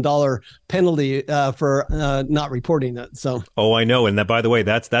 $50,000 penalty for not reporting it. So. Oh, I know. And that, by the way,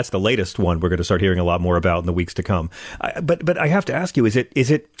 that's the latest one we're going to start hearing a lot more about in the weeks to come. But I have to ask you, is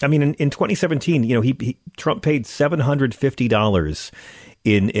it? I mean, in 2017, Trump paid $750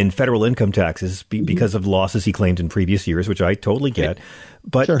 in federal income taxes because of losses he claimed in previous years, which I totally get.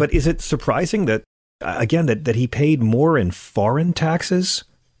 But Sure. but is it surprising that, again, that he paid more in foreign taxes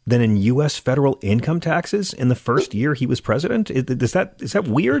than in U.S. federal income taxes in the first year he was president? Is that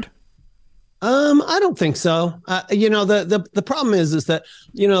weird? I don't think so. The problem is that,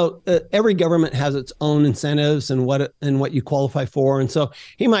 every government has its own incentives and what you qualify for. And so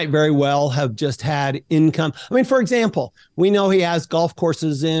he might very well have just had income. I mean, for example, we know he has golf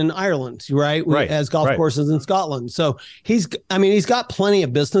courses in Ireland, right? Right. He has golf courses in Scotland. So he's got plenty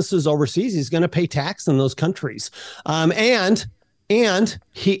of businesses overseas. He's going to pay tax in those countries. And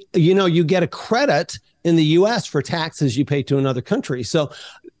he, you get a credit in the U.S. for taxes you pay to another country. So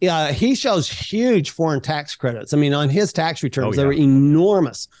he shows huge foreign tax credits. I mean, on his tax returns, there were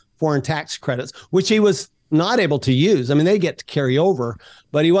enormous foreign tax credits, which he was not able to use. I mean, they get to carry over,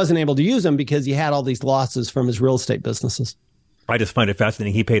 but he wasn't able to use them because he had all these losses from his real estate businesses. I just find it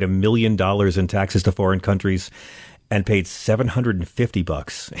fascinating. He paid $1 million in taxes to foreign countries and paid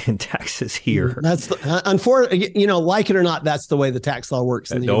 $750 in taxes here. That's like it or not, that's the way the tax law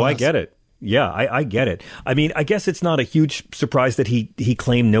works in the US. I get it. Yeah, I get it. I mean, I guess it's not a huge surprise that he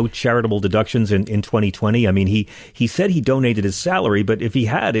claimed no charitable deductions in 2020. I mean, he said he donated his salary, but if he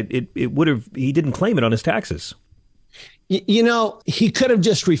had it would have, he didn't claim it on his taxes. He could have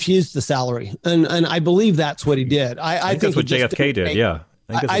just refused the salary. And I believe that's what he did. I think that's what JFK did. Yeah.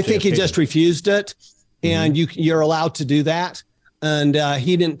 I think he just refused it. And you're allowed to do that. And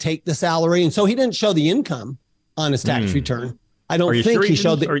he didn't take the salary. And so he didn't show the income on his tax return. I don't think he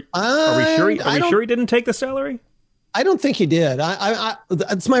showed the. Are we sure he didn't take the salary? I don't think he did.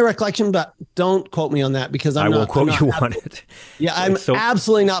 It's my recollection, but don't quote me on that because I won't quote you on it. Yeah, I'm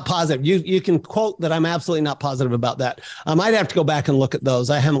absolutely not positive. You can quote that I'm absolutely not positive about that. I'd have to go back and look at those.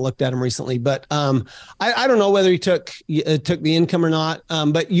 I haven't looked at them recently, but I don't know whether he took the income or not.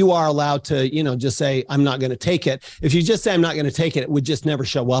 But you are allowed to, just say I'm not going to take it. If you just say I'm not going to take it, it would just never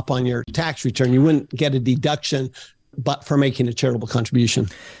show up on your tax return. You wouldn't get a deduction, but for making a charitable contribution.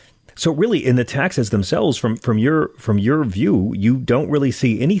 So really, in the taxes themselves, from your view, you don't really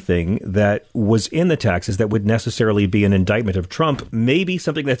see anything that was in the taxes that would necessarily be an indictment of Trump. Maybe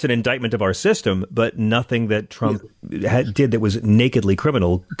something that's an indictment of our system, but nothing that Trump did that was nakedly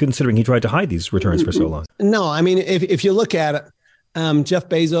criminal, considering he tried to hide these returns for so long. No, I mean, if you look at it, Jeff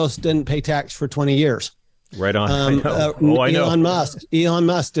Bezos didn't pay tax for 20 years. Right on. I know. Elon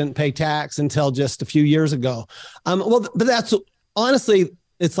Musk didn't pay tax until just a few years ago. But that's honestly.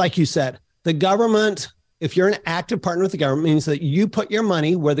 It's like you said, the government, if you're an active partner with the government, means that you put your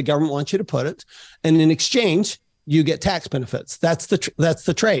money where the government wants you to put it. And in exchange, you get tax benefits. That's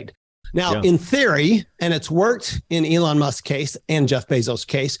the trade. Now, in theory, and it's worked in Elon Musk's case and Jeff Bezos'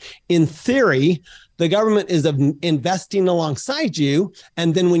 case, in theory, the government is investing alongside you.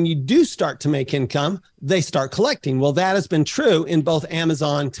 And then when you do start to make income, they start collecting. Well, that has been true in both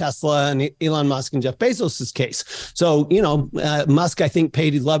Amazon, Tesla, and Elon Musk and Jeff Bezos' case. So, Musk, I think,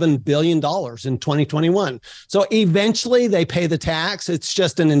 paid $11 billion in 2021. So eventually they pay the tax. It's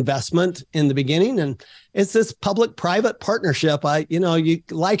just an investment in the beginning. And it's this public-private partnership. You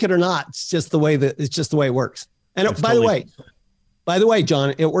like it or not, it's just the way it works. And by the way,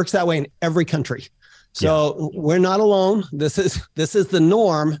 John, it works that way in every country. So we're not alone. This is the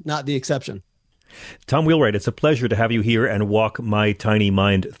norm, not the exception. Tom Wheelwright, it's a pleasure to have you here and walk my tiny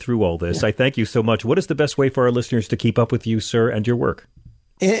mind through all this. I thank you so much. What is the best way for our listeners to keep up with you, sir, and your work?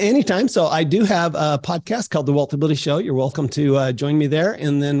 Anytime. So I do have a podcast called The Wealthability Show. You're welcome to join me there.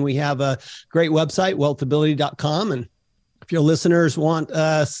 And then we have a great website, wealthability.com. And if your listeners want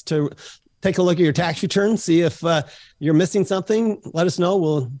us to take a look at your tax return, see if you're missing something, let us know.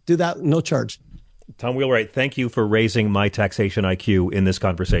 We'll do that, no charge. Tom Wheelwright, thank you for raising my taxation IQ in this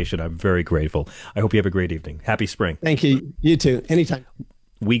conversation. I'm very grateful. I hope you have a great evening. Happy spring. Thank you. You too. Anytime.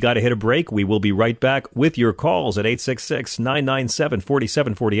 We got to hit a break. We will be right back with your calls at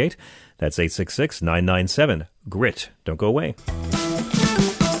 866-997-4748. That's 866-997-GRIT. Don't go away.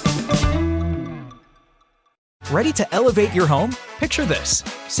 Ready to elevate your home? Picture this: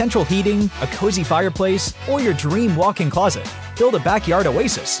 central heating, a cozy fireplace, or your dream walk-in closet. Build a backyard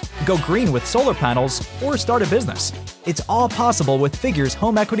oasis, go green with solar panels, or start a business. It's all possible with Figure's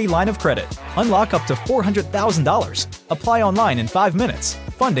home equity line of credit. Unlock up to $400,000. Apply online in 5 minutes.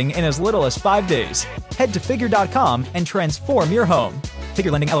 Funding in as little as 5 days. Head to Figure.com and transform your home.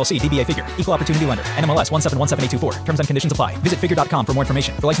 Figure Lending LLC, DBA Figure, Equal Opportunity Lender, NMLS 1717824. Terms and conditions apply. Visit Figure.com for more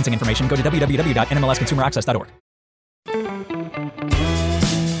information. For licensing information, go to www.nmlsconsumeraccess.org.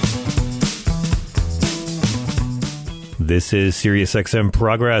 This is SiriusXM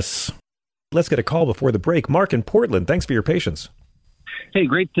Progress. Let's get a call before the break. Mark in Portland, thanks for your patience. Hey,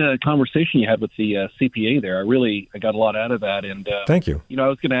 great conversation you had with the CPA there. I got a lot out of that. And thank you. I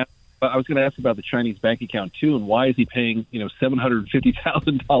was going to ask about the Chinese bank account too, and why is he paying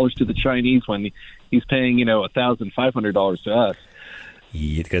 $750,000 to the Chinese when he's paying $1,500 to us?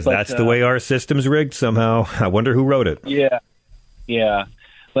 Yeah, because that's the way our system's rigged somehow. I wonder who wrote it. Yeah.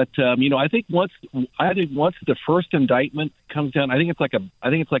 But I think once the first indictment comes down, I think it's like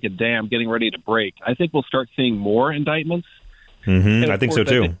a dam getting ready to break. I think we'll start seeing more indictments. Mm-hmm. I think so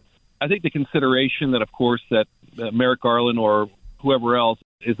too. I think the consideration that, of course, that Merrick Garland or whoever else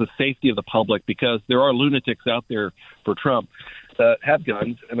is the safety of the public, because there are lunatics out there for Trump that have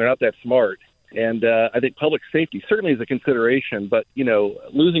guns and they're not that smart. And I think public safety certainly is a consideration, but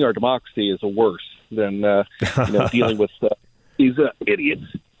losing our democracy is worse than dealing with these idiots.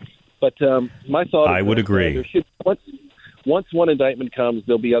 But my thought is I would agree. There should, once one indictment comes,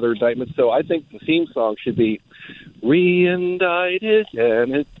 there'll be other indictments. So I think the theme song should be "Re-indicted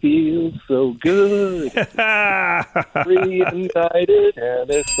and it feels so good." Re-indicted and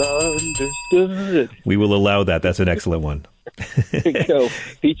it's understood. We will allow that. That's an excellent one. So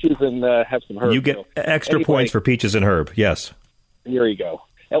Peaches and have some Herb. You get extra points for Peaches and Herb. Yes. Here you go.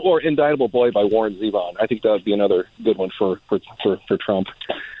 Or Indictable Boy by Warren Zevon. I think that would be another good one for Trump.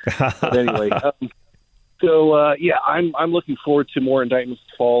 But anyway, I'm looking forward to more indictments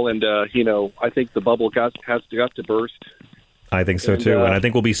to fall, and I think the bubble has to burst. I think so too, and I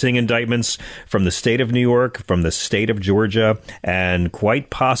think we'll be seeing indictments from the state of New York, from the state of Georgia, and quite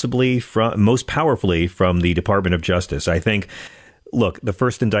possibly most powerfully from the Department of Justice. I think. Look, the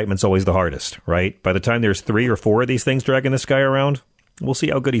first indictment's always the hardest, right? By the time there's 3 or 4 of these things dragging this guy around, we'll see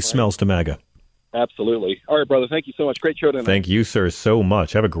how good he smells to MAGA. Absolutely. All right, brother. Thank you so much. Great show tonight. Thank you, sir, so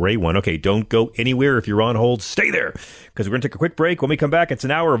much. Have a great one. Okay, don't go anywhere. If you're on hold, stay there, because we're going to take a quick break. When we come back, it's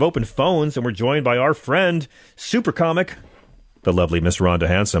an hour of open phones, and we're joined by our friend, super comic, the lovely Miss Rhonda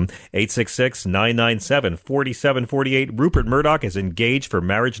Handsome. 866-997-4748. Rupert Murdoch is engaged for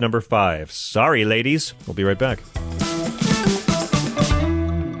marriage number 5. Sorry, ladies. We'll be right back.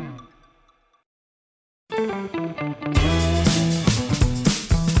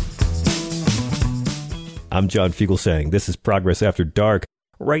 I'm John Fugelsang. This is Progress After Dark.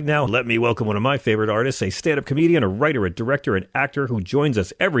 Right now, let me welcome one of my favorite artists, a stand-up comedian, a writer, a director, an actor who joins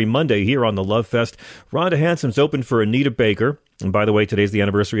us every Monday here on the Love Fest. Rhonda Handsome's open for Anita Baker. And by the way, today's the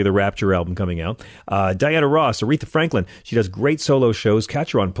anniversary of the Rapture album coming out. Diana Ross, Aretha Franklin. She does great solo shows.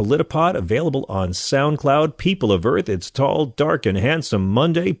 Catch her on Politipod, available on SoundCloud. People of Earth, it's Tall, Dark, and Handsome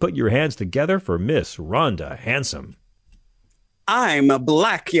Monday. Put your hands together for Miss Rhonda Handsome. I'm a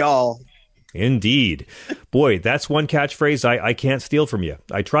black, y'all. Indeed. Boy, that's one catchphrase I can't steal from you.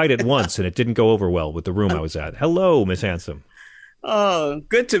 I tried it once, and it didn't go over well with the room I was at. Hello, Miss Handsome. Oh,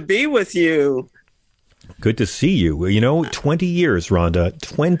 good to be with you. Good to see you. 20 years, Rhonda,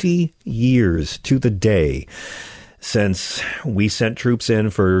 20 years to the day since we sent troops in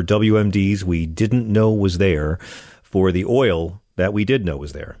for WMDs we didn't know was there for the oil that we did know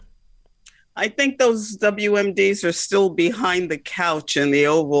was there. I think those WMDs are still behind the couch in the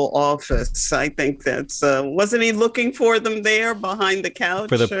Oval Office. I think that's, wasn't he looking for them there behind the couch?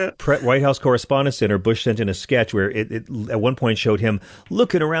 For the White House Correspondents' Center, Bush sent in a sketch where it at one point showed him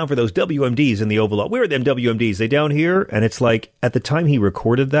looking around for those WMDs in the Oval Office. Where are them WMDs? They down here? And it's like, at the time he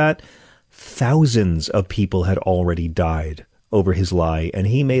recorded that, thousands of people had already died over his lie. And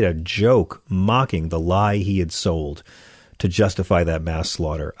he made a joke mocking the lie he had sold to justify that mass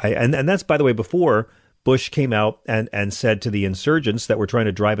slaughter. And that's, by the way, before Bush came out and said to the insurgents that were trying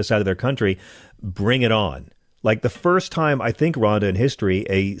to drive us out of their country, bring it on. Like the first time, I think, Rhonda, in history,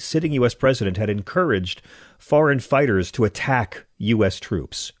 a sitting U.S. president had encouraged foreign fighters to attack U.S.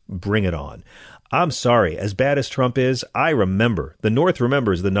 troops. Bring it on. I'm sorry, as bad as Trump is, I remember. The North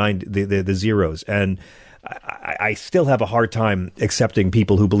remembers the zeros. And I still have a hard time accepting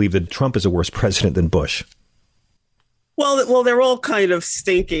people who believe that Trump is a worse president than Bush. Well, they're all kind of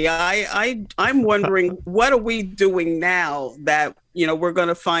stinky. I'm wondering, what are we doing now that, we're going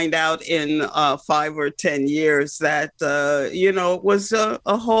to find out in 5 or 10 years that, it was a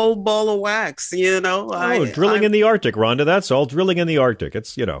whole ball of wax, drilling in the Arctic, Rhonda. That's all. Drilling in the Arctic.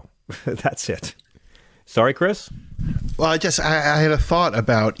 It's, that's it. Sorry, Chris? Well, I had a thought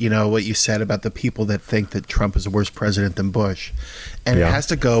about, what you said about the people that think that Trump is a worse president than Bush. And It has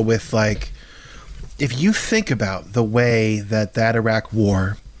to go with, if you think about the way that Iraq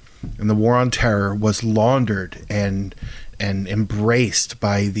war and the war on terror was laundered and embraced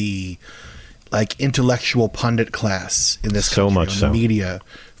by the intellectual pundit class in this country, the media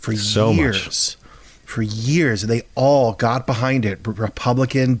for years, they all got behind it.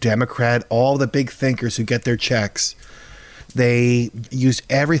 Republican, Democrat, all the big thinkers who get their checks. They used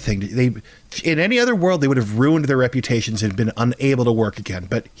everything. In any other world, they would have ruined their reputations and been unable to work again.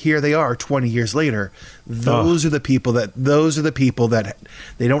 But here they are, 20 years later. Those are the people that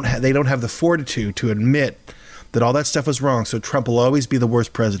they don't have the fortitude to admit that all that stuff was wrong. So Trump will always be the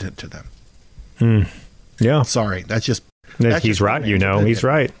worst president to them. Yeah. Sorry, he's right. He's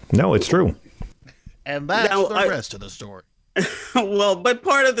right. No, it's true. And that's the rest of the story. Well, but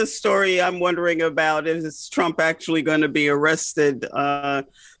part of the story I'm wondering about is Trump actually going to be arrested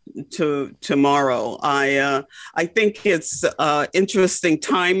tomorrow? I think it's interesting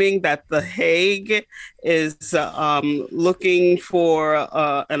timing that The Hague is looking for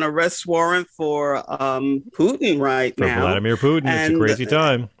an arrest warrant for Putin right now. For Vladimir Putin. It's a crazy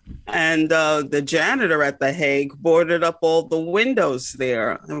time. And the janitor at The Hague boarded up all the windows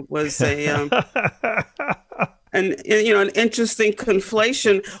there. It was an interesting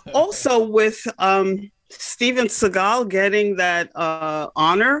conflation. Also with Steven Seagal getting that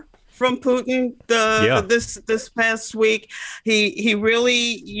honor from Putin this past week. He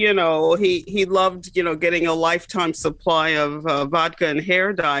really, he loved, getting a lifetime supply of vodka and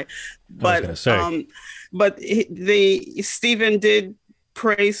hair dye. But Steven did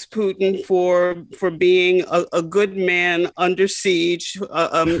praise Putin for being a good man under siege,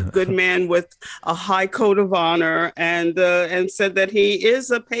 a good man with a high code of honor, and said that he is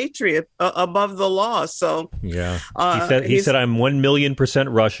a patriot above the law. So he said I'm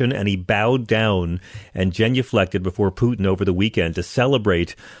 1,000,000% Russian, and he bowed down and genuflected before Putin over the weekend to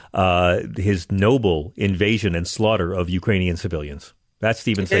celebrate his noble invasion and slaughter of Ukrainian civilians. That's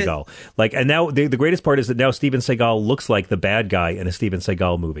Steven Seagal. And now the greatest part is that now Steven Seagal looks like the bad guy in a Steven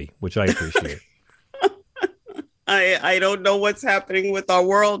Seagal movie, which I appreciate. I don't know what's happening with our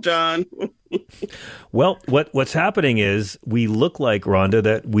world, John. Well, what's happening is we look like, Rhonda,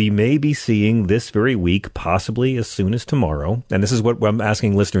 that we may be seeing this very week, possibly as soon as tomorrow. And this is what I'm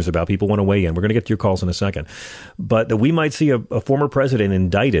asking listeners about. People want to weigh in. We're going to get to your calls in a second. But that we might see a former president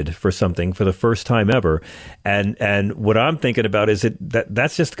indicted for something for the first time ever. And what I'm thinking about is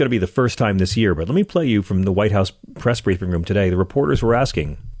that's just going to be the first time this year. But let me play you from the White House press briefing room today. The reporters were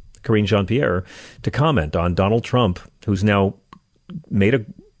asking Karine Jean-Pierre to comment on Donald Trump, who's now made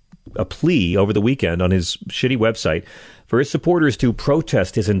a plea over the weekend on his shitty website for his supporters to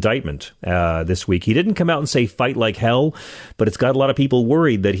protest his indictment this week. He didn't come out and say fight like hell, but it's got a lot of people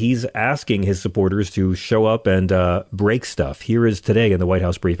worried that he's asking his supporters to show up and break stuff. Here is today in the White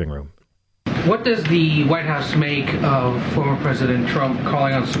House briefing room. What does the White House make of former President Trump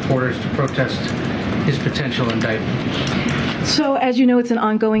calling on supporters to protest his potential indictment? So, as you know, it's an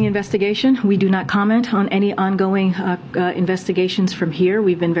ongoing investigation. We do not comment on any ongoing investigations from here.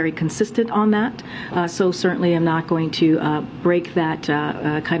 We've been very consistent on that. So certainly I'm not going to break that,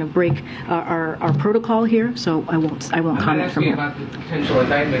 break our protocol here. So I won't comment from here. I'm not asking about the potential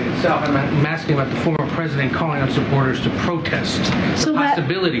indictment itself. I'm asking about the former president calling on supporters to protest the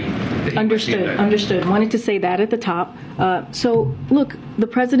possibility that he Understood. Wanted to say that at the top. So, look, the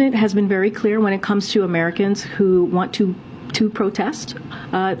president has been very clear when it comes to Americans who want to protest.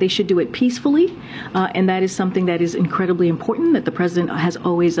 They should do it peacefully, and that is something that is incredibly important that the president has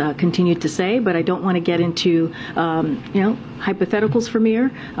always continued to say, but I don't want to get into hypotheticals from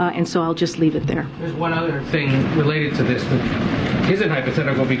here, and so I'll just leave it there. There's one other thing related to this that isn't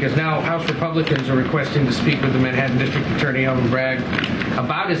hypothetical, because now House Republicans are requesting to speak with the Manhattan District Attorney Alvin Bragg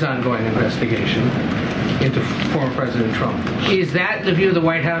about his ongoing investigation into former President Trump. Is that the view of the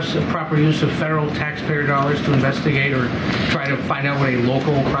White House, a proper use of federal taxpayer dollars to investigate or try to find out what a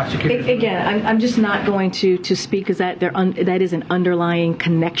local prosecutor? Again, I'm just not going to speak, because that is an underlying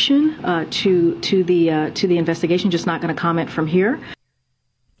connection to the investigation. Just not going to comment from here.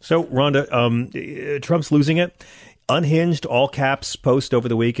 So, Rhonda, Trump's losing it. Unhinged, all caps, post over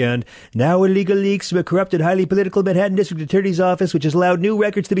the weekend. Now illegal leaks from a corrupted, highly political Manhattan District Attorney's Office, which has allowed new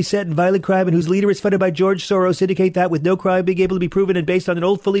records to be set in violent crime and whose leader is funded by George Soros, indicate that, with no crime being able to be proven and based on an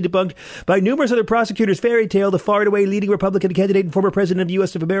old, fully debunked by numerous other prosecutors fairy tale, the far and away leading Republican candidate and former president of the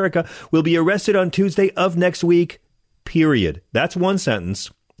U.S. of America will be arrested on Tuesday of next week, period. That's one sentence.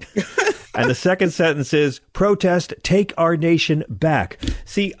 And the second sentence is, protest, take our nation back.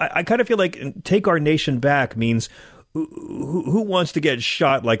 See, I kind of feel like take our nation back means who wants to get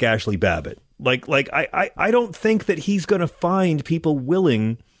shot like Ashley Babbitt? I don't think that he's going to find people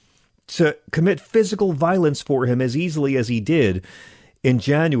willing to commit physical violence for him as easily as he did in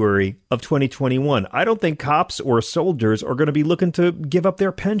January of 2021. I don't think cops or soldiers are going to be looking to give up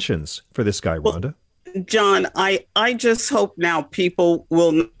their pensions for this guy, Rhonda. John, I just hope now people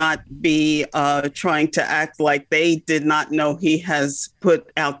will not be trying to act like they did not know he has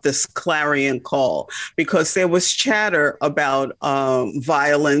put out this clarion call, because there was chatter about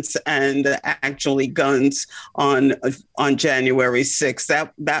violence and actually guns on January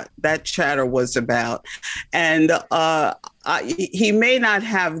 6th. That chatter was about, and he may not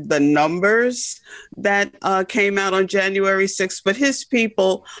have the numbers that came out on January 6th, but his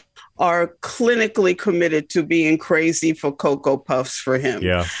people are clinically committed to being crazy for Cocoa Puffs for him.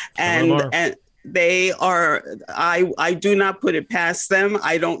 Yeah. And they are, I do not put it past them.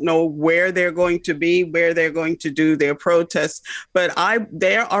 I don't know where they're going to be, where they're going to do their protests, but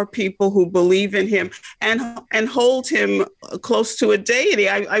there are people who believe in him and hold him close to a deity.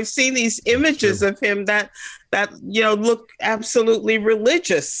 I've seen these images of him that look absolutely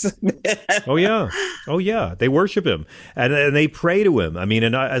religious. Oh yeah, they worship him and they pray to him. I mean,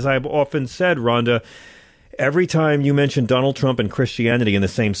 and as I've often said, Rhonda, every time you mention Donald Trump and Christianity in the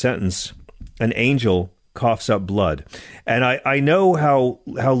same sentence, an angel coughs up blood. And I know how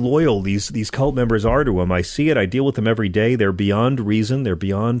loyal these cult members are to him. I see it. I deal with them every day. They're beyond reason. They're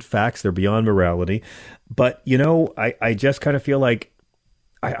beyond facts. They're beyond morality. But, I just kind of feel like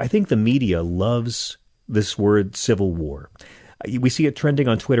I think the media loves this word civil war. We see it trending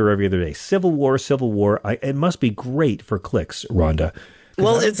on Twitter every other day. Civil war, civil war. It must be great for clicks, Rhonda.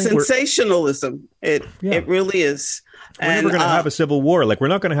 Well, it's sensationalism. It really is. We're never going to have a civil war. Like we're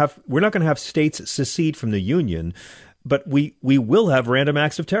not going to have states secede from the Union, but we will have random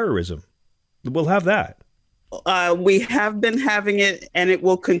acts of terrorism. We'll have that. We have been having it, and it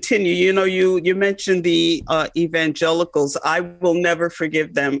will continue. You mentioned the evangelicals. I will never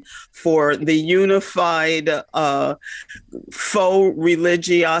forgive them for the unified faux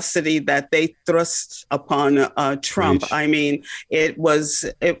religiosity that they thrust upon Trump. Preach. I mean, it was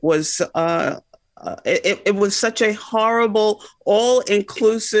such a horrible,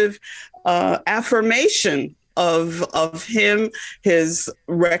 all-inclusive affirmation of him, his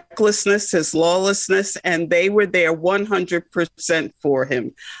recklessness, his lawlessness, and they were there 100% for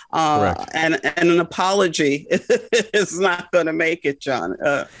him. And an apology is not going to make it, John.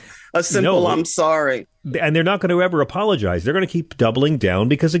 A simple I'm sorry. And they're not going to ever apologize. They're going to keep doubling down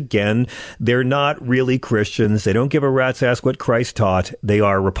because, again, they're not really Christians. They don't give a rat's ass what Christ taught. They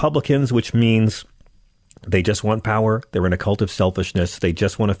are Republicans, which means they just want power. They're in a cult of selfishness. They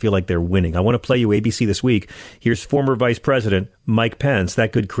just want to feel like they're winning. I want to play you ABC This Week. Here's former Vice President Mike Pence,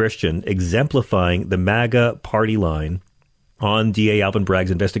 that good Christian, exemplifying the MAGA party line on DA Alvin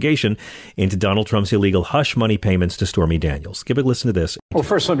Bragg's investigation into Donald Trump's illegal hush money payments to Stormy Daniels. Give a listen to this. Well,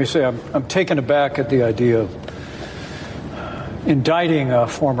 first, let me say I'm taken aback at the idea of indicting a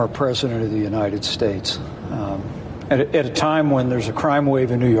former president of the United States. At a time when there's a crime wave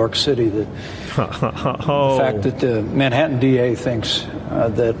in New York City, that the fact that the Manhattan DA thinks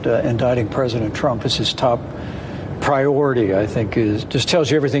that indicting President Trump is his top priority, I think, just tells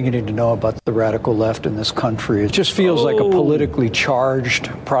you everything you need to know about the radical left in this country. It just feels like a politically charged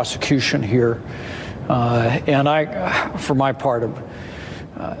prosecution here. And I, for my part,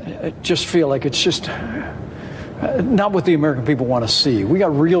 I just feel like it's just not what the American people want to see. We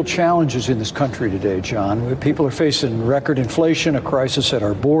got real challenges in this country today, John. People are facing record inflation, a crisis at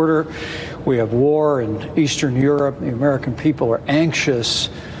our border. We have war in Eastern Europe. The American people are anxious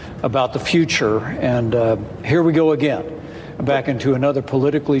about the future. And here we go again, back into another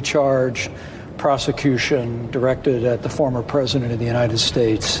politically charged prosecution directed at the former president of the United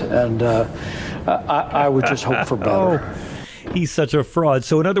States. And I would just hope for better. He's such a fraud.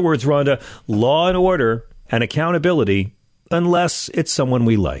 So in other words, Rhonda, law and order and accountability, unless it's someone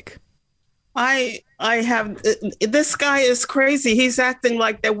we like. I have, this guy is crazy. He's acting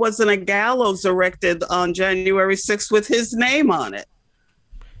like there wasn't a gallows erected on January 6th with his name on it.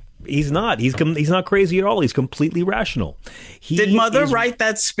 He's not. He's not crazy at all. He's completely rational. Did Mother write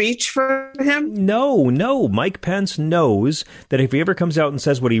that speech for him? No. Mike Pence knows that if he ever comes out and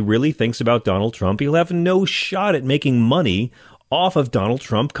says what he really thinks about Donald Trump, he'll have no shot at making money off of Donald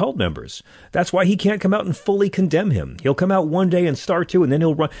Trump cult members. That's why he can't come out and fully condemn him. He'll come out one day and start to, and then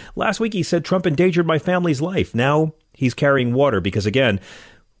he'll run. Last week he said Trump endangered my family's life. Now he's carrying water because, again,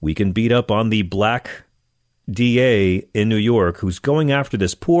 we can beat up on the black DA in New York who's going after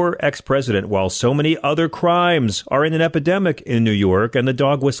this poor ex-president while so many other crimes are in an epidemic in New York, and the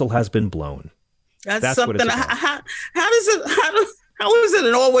dog whistle has been blown. That's something. How How is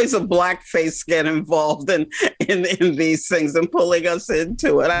it always a blackface get involved in these things and pulling us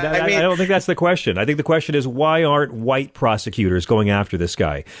into it? I don't think that's the question. I think the question is, why aren't white prosecutors going after this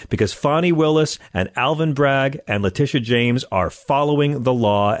guy? Because Fani Willis and Alvin Bragg and Letitia James are following the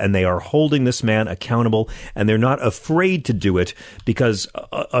law, and they are holding this man accountable, and they're not afraid to do it because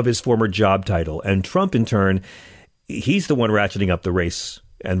of his former job title. And Trump, in turn, he's the one ratcheting up the race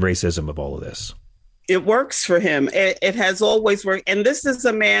and racism of all of this. It works for him. It has always worked. And this is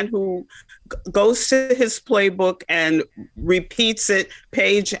a man who goes to his playbook and repeats it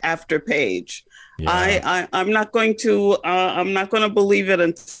page after page. Yeah. I'm not going to believe it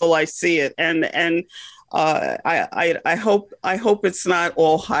until I see it. And I hope it's not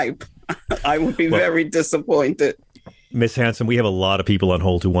all hype. I would be very disappointed. Miss Hanson, we have a lot of people on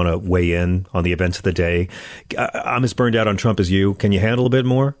hold who want to weigh in on the events of the day. I'm as burned out on Trump as you. Can you handle a bit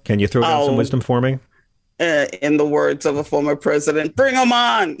more? Can you throw down some wisdom for me? In the words of a former president, bring them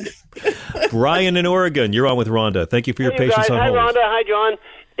on. Brian in Oregon, you're on with Rhonda. Thank you for your patience on hold. Hi, Rhonda. Hi, John.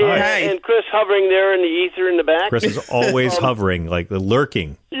 And Chris hovering there in the ether in the back. Chris is always hovering, like the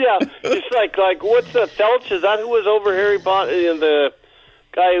lurking. Yeah, it's like what's the Felch? Is that who was over Harry Potter? The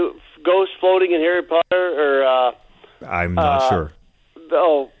guy who ghost floating in Harry Potter, or I'm not sure.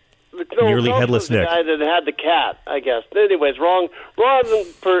 Nearly headless Nick. The guy that had the cat, I guess. Anyways, wrong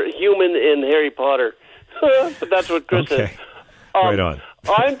per human in Harry Potter. But that's what Chris is. Right on.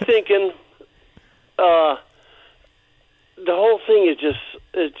 I'm thinking the whole thing is just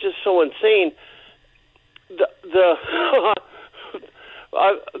so insane. The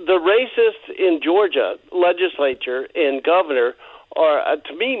racists in Georgia legislature and governor are,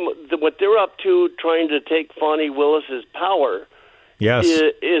 to me, what they're up to, trying to take Fani Willis's power. Yes.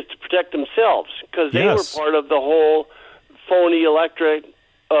 Is to protect themselves, because they were part of the whole phony electric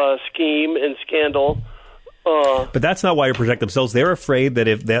scheme and scandal. But that's not why to protect themselves. They're afraid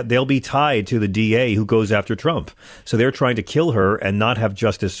that they'll be tied to the DA who goes after Trump. So they're trying to kill her and not have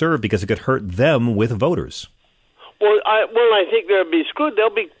justice served because it could hurt them with voters. Well, I think they'll be screwed. They'll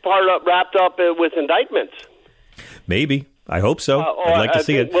be wrapped up with indictments. Maybe. I hope so. I'd like to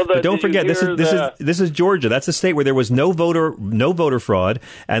see it. But don't forget, this is Georgia. That's a state where there was no voter fraud,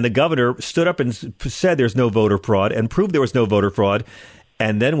 and the governor stood up and said there's no voter fraud and proved there was no voter fraud,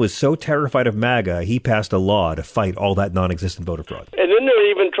 and then was so terrified of MAGA, he passed a law to fight all that non-existent voter fraud. And then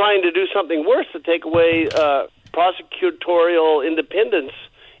they're even trying to do something worse, to take away prosecutorial independence,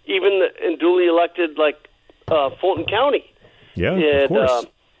 even in duly elected Fulton County. Yeah, of course.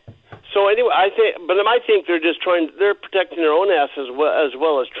 So anyway, I think they're protecting their own ass as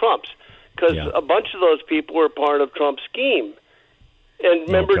well as Trump's, because a bunch of those people were part of Trump's scheme. And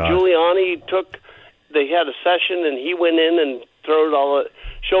remember, Giuliani they had a session, and he went in and showed all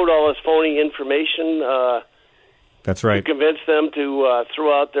this phony information. That's right. To convince them to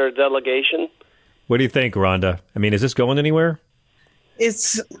throw out their delegation. What do you think, Rhonda? I mean, is this going anywhere?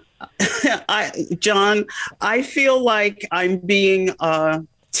 It's, John, I feel like I'm being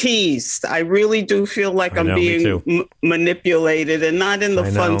teased. I really do feel like I'm being manipulated, and not in the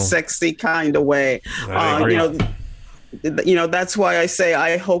fun, sexy kind of way. That's why I say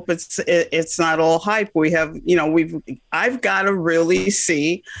I hope it's not all hype. I've got to really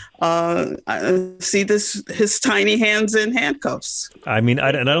see his tiny hands in handcuffs. I mean,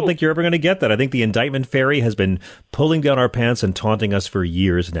 I don't think you're ever going to get that. I think the indictment fairy has been pulling down our pants and taunting us for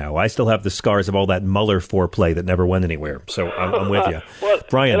years now. I still have the scars of all that Mueller foreplay that never went anywhere. So I'm with you.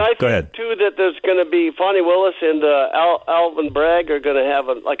 Brian, go ahead. Too, that there's going to be Fani Willis and Alvin Bragg are going to have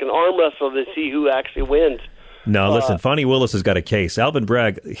an arm wrestle to see who actually wins. No, listen, Fani Willis has got a case. Alvin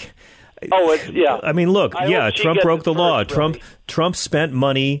Bragg. I mean, look, Trump broke the law. Trump spent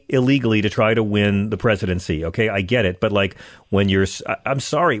money illegally to try to win the presidency. Okay, I get it. But when your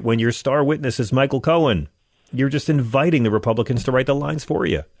star witness is Michael Cohen, you're just inviting the Republicans to write the lines for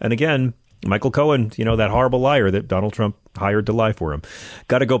you. And again, Michael Cohen, that horrible liar that Donald Trump hired to lie for him.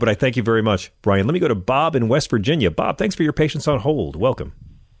 Got to go, but I thank you very much, Brian. Let me go to Bob in West Virginia. Bob, thanks for your patience on hold. Welcome.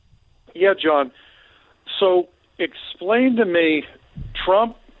 Yeah, John. So explain to me,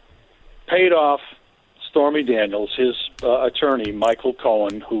 Trump paid off Stormy Daniels, his attorney, Michael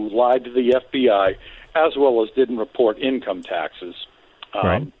Cohen, who lied to the FBI, as well as didn't report income taxes.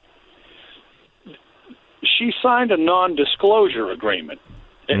 Right. She signed a non-disclosure agreement.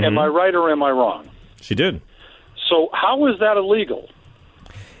 Am I right or am I wrong? She did. So how is that illegal?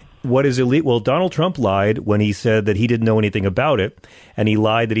 What is illegal? Well, Donald Trump lied when he said that he didn't know anything about it. And he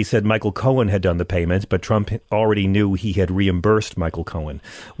lied that he said Michael Cohen had done the payments, but Trump already knew he had reimbursed Michael Cohen.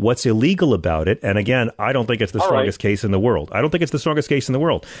 What's illegal about it? And again, I don't think it's the strongest case in the world. I don't think it's the strongest case in the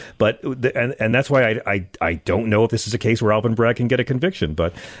world. But and that's why I don't know if this is a case where Alvin Bragg can get a conviction.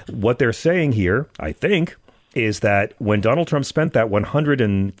 But what they're saying here, I think, is that when Donald Trump spent that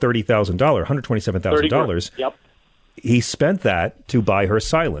 $127,000, yep. He spent that to buy her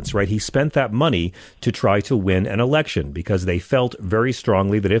silence, right? He spent that money to try to win an election because they felt very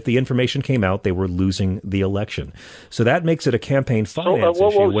strongly that if the information came out, they were losing the election. So that makes it a campaign finance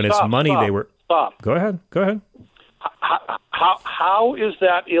issue when it's money they were. Stop. Go ahead. How is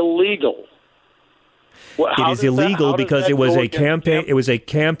that illegal? It is illegal because it was a campaign. It was a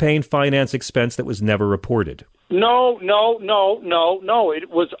campaign finance expense that was never reported. No. It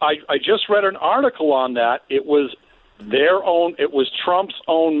was. I just read an article on that. It was their own. It was Trump's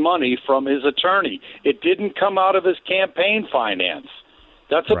own money from his attorney. It didn't come out of his campaign finance.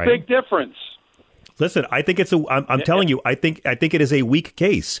 That's a big difference. Listen, I think it's I'm telling you, I think it is a weak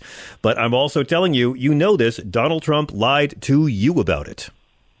case, but I'm also telling you, you know this. Donald Trump lied to you about it.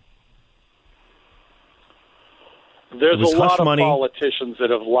 There's a lot of politicians that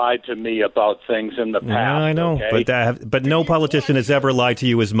have lied to me about things in the past. Yeah, I know, okay? but no politician has ever lied to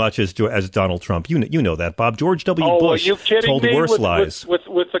you as much as Donald Trump. You know that, Bob. George W. Bush told worse lies.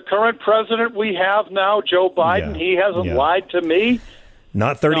 With the current president we have now, Joe Biden, he hasn't lied to me.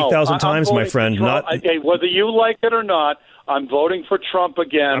 Not 30,000 times, my friend. Whether you like it or not, I'm voting for Trump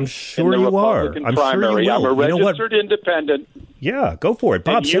again. I'm sure you are. I'm primary. Sure you will. I'm a registered independent. Yeah, go for it.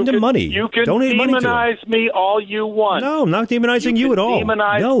 Bob, send him money. You can donate money to him. demonize me all you want. No, I'm not demonizing you at all.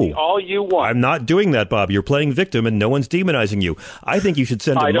 Demonize me all you want. I'm not doing that, Bob. You're playing victim and no one's demonizing you. I think you should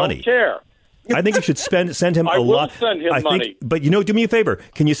send him money. I don't care. I think you should send him a lot. I will send him money. But, do me a favor.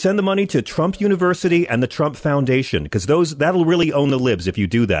 Can you send the money to Trump University and the Trump Foundation? Because that'll really own the libs if you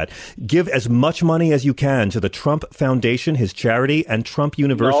do that. Give as much money as you can to the Trump Foundation, his charity, and Trump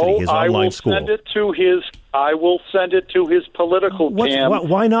University, his online school. I will send it to his political campaign.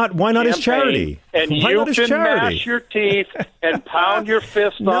 Why not his charity? And why you can mash your teeth and pound your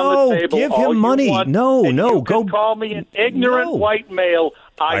fist on the table. Give him money. You can call me an ignorant white male.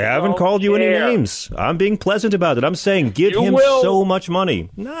 I haven't called you any names. I'm being pleasant about it. I'm saying give him so much money.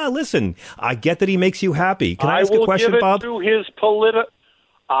 Nah, listen, I get that he makes you happy. Can I ask a question, Bob? To his Bob,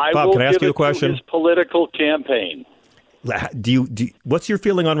 can I ask you a question? To his political campaign. What's your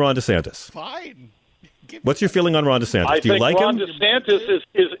feeling on Ron DeSantis? Fine. What's your feeling on Ron DeSantis? Do you like Ron him? DeSantis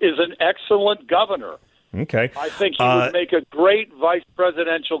is an excellent governor. Okay. I think he would make a great vice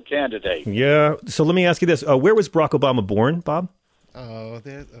presidential candidate. Yeah. So let me ask you this. Where was Barack Obama born, Bob?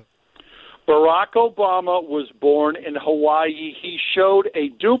 Barack Obama was born in Hawaii. He showed a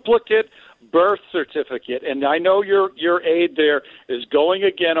duplicate birth certificate. And I know your aide there is going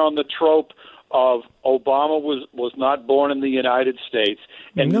again on the trope of Obama was not born in the United States.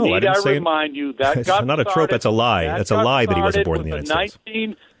 And no, need I remind you that it's got not a trope. That's a lie. That's a lie that he wasn't born in the United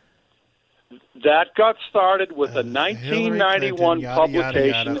States. That got started with a 1991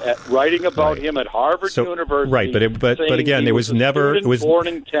 publication writing about him at Harvard University. Right, but again, there was never born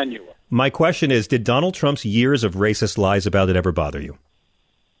in Kenya. My question is, did Donald Trump's years of racist lies about it ever bother you?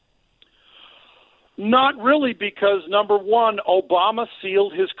 Not really, because number one, Obama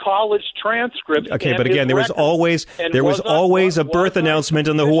sealed his college transcript. Okay, but again, there was always a birth announcement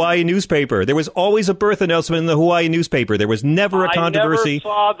in the Hawaii newspaper. There was always a birth announcement in the Hawaii newspaper. There was never a controversy.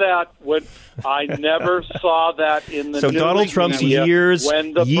 I never saw that in the So Donald Trump's years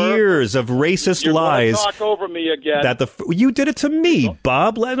of racist lies. Talk over me again. You did it to me,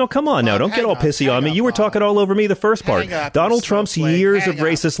 Bob. No, come on now. Don't get all pissy on me. You were talking all over me the first part. Donald Trump's years of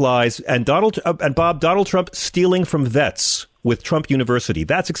racist lies and Donald Trump stealing from vets with Trump University.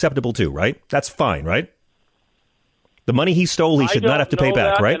 That's acceptable too, right? That's fine, right? The money he stole, he should not have to pay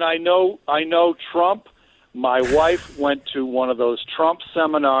back, right? And I know Trump. My wife went to one of those Trump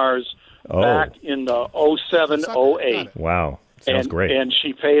seminars back in the 07, 08. Wow. Sounds great. And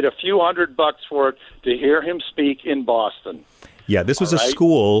she paid a few $100 for it to hear him speak in Boston. Yeah, this was a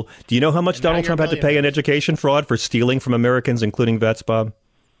school. Do you know how much Donald Trump had to pay in education fraud for stealing from Americans, including vets, Bob?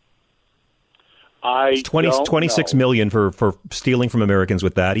 It's $26 million for stealing from Americans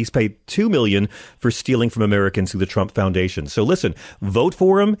with that. He's paid $2 million for stealing from Americans through the Trump Foundation. So listen, vote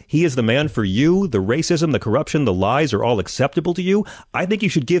for him. He is the man for you. The racism, the corruption, the lies are all acceptable to you. I think you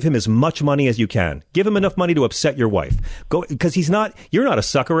should give him as much money as you can. Give him enough money to upset your wife. Because you're not a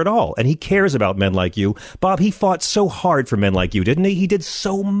sucker at all. And he cares about men like you. Bob, he fought so hard for men like you, didn't he? He did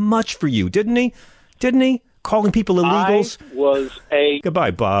so much for you, didn't he? Didn't he? calling people illegals.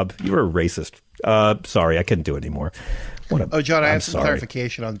 Goodbye, Bob. You're a racist. Sorry, I couldn't do it anymore. John, I have some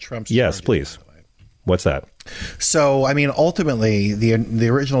clarification on Trump's Yes, charges, please. What's that? So, I mean, ultimately, the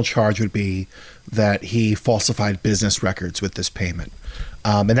original charge would be that he falsified business records with this payment.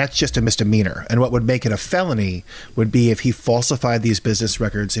 And that's just a misdemeanor. And what would make it a felony would be if he falsified these business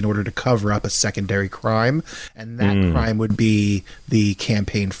records in order to cover up a secondary crime. And that crime would be the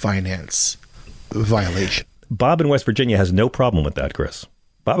campaign finance violation. Bob in West Virginia has no problem with that, Chris.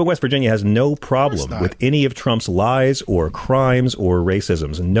 Bob in West Virginia has no problem with any of Trump's lies or crimes or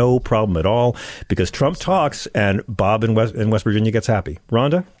racisms. No problem at all, because Trump talks and Bob in West Virginia gets happy.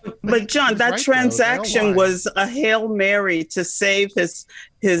 Rhonda? But John, that transaction was a Hail Mary to save his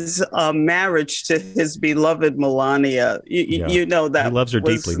marriage to his beloved Melania. You know that. He loves her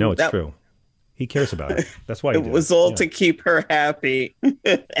deeply. No, it's true. He cares about it. That's why he did it. Was all to keep her happy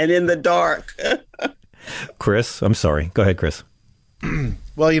and in the dark. Chris, I'm sorry. Go ahead, Chris.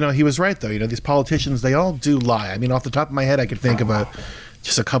 Well, he was right, though. These politicians, they all do lie. I mean, off the top of my head, I could think of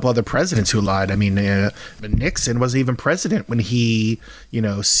just a couple other presidents who lied. I mean, Nixon wasn't even president when he,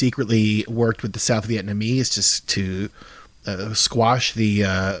 secretly worked with the South Vietnamese just to squash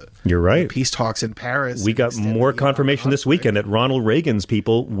the You're right. peace talks in Paris. We got more confirmation this weekend that Ronald Reagan's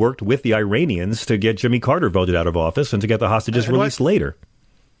people worked with the Iranians to get Jimmy Carter voted out of office and to get the hostages released later.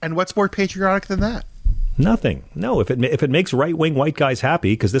 And what's more patriotic than that? Nothing. No, if it makes right-wing white guys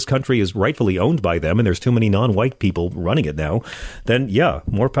happy because this country is rightfully owned by them and there's too many non-white people running it now, then yeah,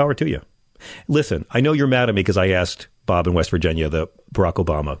 more power to you. Listen, I know you're mad at me because I asked Bob in West Virginia the Barack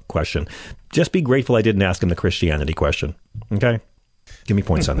Obama question. Just be grateful I didn't ask him the Christianity question. Okay? Give me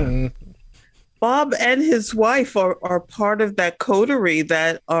points on that. Bob and his wife are part of that coterie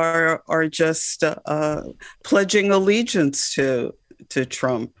that are just pledging allegiance to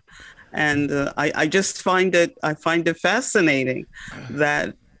Trump. And I just find it fascinating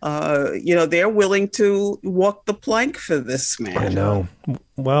that they're willing to walk the plank for this man. I know.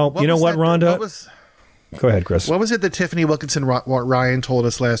 Well, you know what, Rhonda? Go ahead, Chris. What was it that Tiffany Wilkinson Ryan told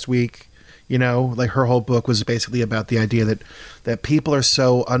us last week? Like her whole book was basically about the idea that people are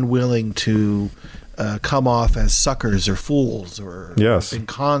so unwilling to come off as suckers or fools or been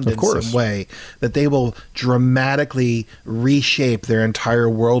conned in some way that they will dramatically reshape their entire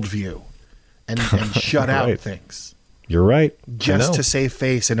worldview and shut out things. You're right. Just to save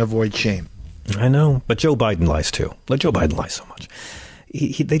face and avoid shame. I know. But Joe Biden lies too. Let Joe Biden lie so much.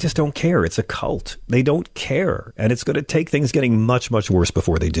 They just don't care. It's a cult. They don't care. And it's going to take things getting much, much worse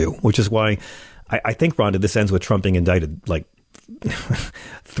before they do, which is why I think, Rhonda, this ends with Trump being indicted like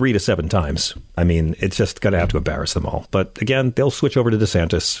 3 to 7 times. I mean, it's just going to have to embarrass them all. But again, they'll switch over to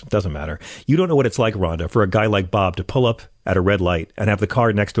DeSantis. Doesn't matter. You don't know what it's like, Rhonda, for a guy like Bob to pull up at a red light and have the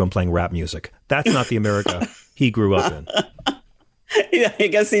car next to him playing rap music. That's not the America he grew up in. Yeah, I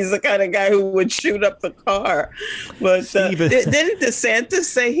guess he's the kind of guy who would shoot up the car. But didn't DeSantis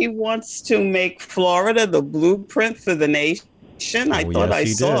say he wants to make Florida the blueprint for the nation? I thought I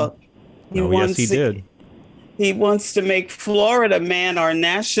saw. Yes, he did. He wants to make Florida man our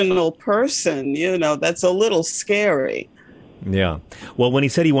national person. That's a little scary. Yeah. Well, when he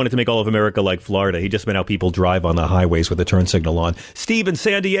said he wanted to make all of America like Florida, he just meant how people drive on the highways with the turn signal on. Steve in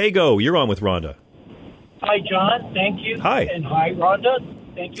San Diego, you're on with Rhonda. Hi, John. Thank you. Hi. And hi, Rhonda.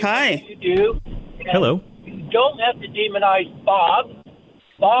 Thank you. Hi. For what you do. And hello. You don't have to demonize Bob.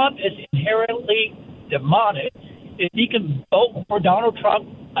 Bob is inherently demonic. If he can vote for Donald Trump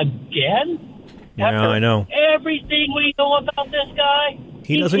again, yeah, I know. Everything we know about this guy,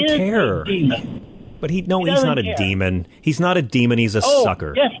 he doesn't care. But he's not a demon. He's not a demon. He's a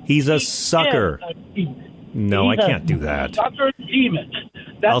sucker. Yes, he's a sucker. No, I can't do that. Sucker demon.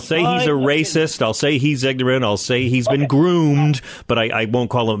 I'll say he's a racist. I'll say he's ignorant. I'll say he's been groomed. But I won't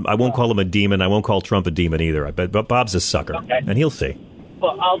call him. I won't call him a demon. I won't call Trump a demon either. But Bob's a sucker, and he'll see.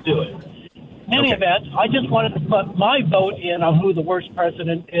 Well, I'll do it. In any event, I just wanted to put my vote in on who the worst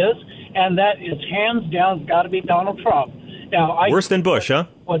president is, and that is hands down got to be Donald Trump. Now, worse than Bush, huh?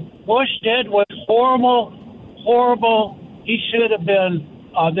 What Bush did was horrible, horrible. He should have been.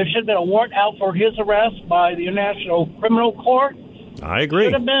 There should have been a warrant out for his arrest by the International Criminal Court. I agree.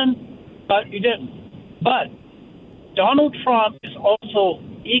 Should have been, but he didn't. But Donald Trump is also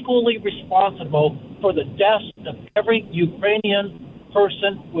equally responsible for the deaths of every Ukrainian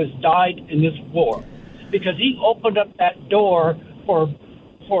person who has died in this war, because he opened up that door for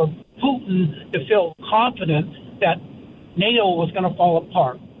Putin to feel confident that NATO was going to fall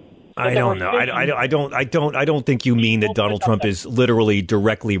apart. I don't know. I don't think you mean that Donald Trump is literally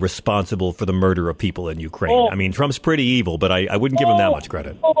directly responsible for the murder of people in Ukraine. I mean, Trump's pretty evil, but I wouldn't give him that much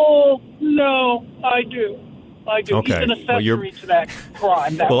credit. Oh, no, I do. I do. Okay. He's an accessory to that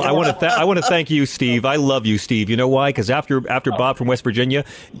crime. Well, I want to thank you, Steve. I love you, Steve. You know why? Because after Bob from West Virginia,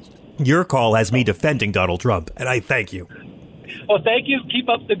 your call has me defending Donald Trump, and I thank you. Well, thank you. Keep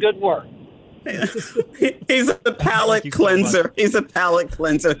up the good work. He's a palate cleanser. He's a palate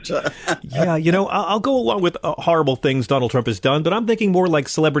cleanser. Yeah, I'll go along with horrible things Donald Trump has done, but I'm thinking more like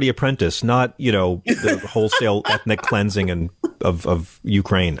Celebrity Apprentice, not, the wholesale ethnic cleansing of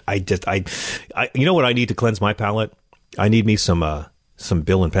Ukraine. You know what I need to cleanse my palate? I need me some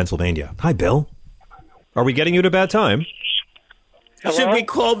Bill in Pennsylvania. Hi, Bill. Are we getting you at a bad time? Hello? Should we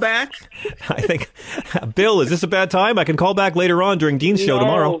call back? I think, Bill, is this a bad time? I can call back later on during Dean's show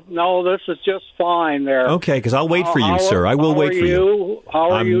tomorrow. No, this is just fine there. Okay, because I'll wait for you, sir. I will wait for you. How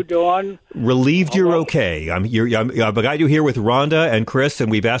are you doing? Relieved you're okay. I've got you here with Rhonda and Chris,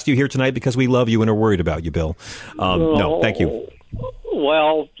 and we've asked you here tonight because we love you and are worried about you, Bill. No, thank you.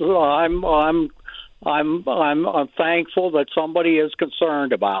 Well, I'm thankful that somebody is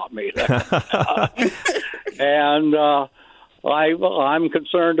concerned about me. And I'm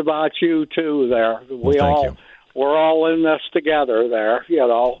concerned about you too. There, we're all in this together. There,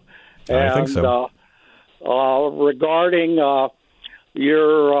 I think so. Regarding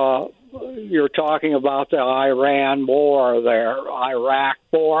you're talking about the Iran war there, Iraq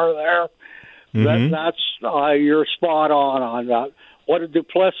war there. Mm-hmm. That's you're spot on that. What a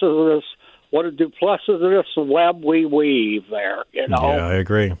duplicitous web we weave there. Yeah, I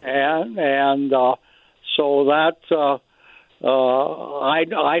agree. And so that.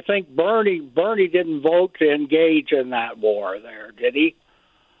 I think Bernie didn't vote to engage in that war there, did he?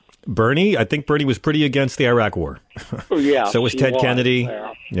 Bernie? I think Bernie was pretty against the Iraq war. Yeah. So was Ted Kennedy.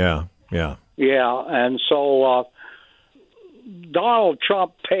 There. Yeah. Yeah, and so Donald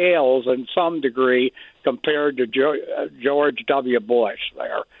Trump pales in some degree compared to George W. Bush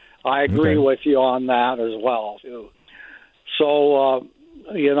there. I agree with you on that as well, too. So,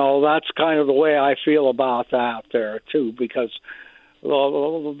 that's kind of the way I feel about that there, too, because the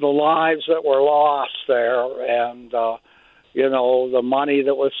lives that were lost there and, the money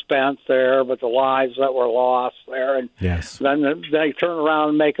that was spent there, but the lives that were lost there. And yes. Then they turn around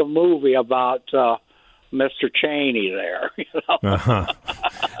and make a movie about Mr. Cheney there.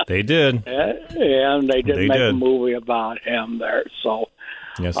 They did. And they did make a movie about him there. So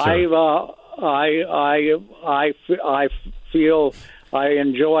yes, sir. I feel I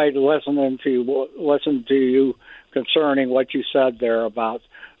enjoyed listening to you concerning what you said there about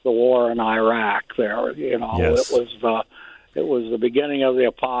the war in Iraq. There, yes. It was the beginning of the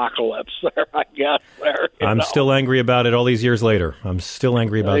apocalypse. There, I guess. There, I'm still angry about it all these years later. All these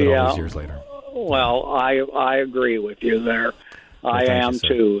years later. Well, I agree with you there. Well, I am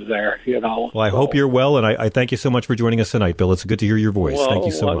too there. Well, I hope you're well, and I thank you so much for joining us tonight, Bill. It's good to hear your voice. Thank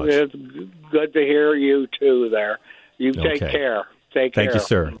you so much. It's good to hear you too there. You take care. Take care. Thank you,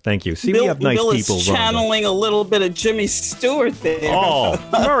 sir. Thank you. See, Bill, we have nice Bill people. Bill is channeling a little bit of Jimmy Stewart there. Oh,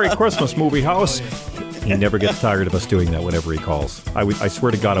 Merry Christmas, movie house. He never gets tired of us doing that whenever he calls. I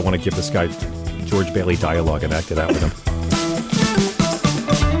swear to God, I want to give this guy George Bailey dialogue and act it out with him.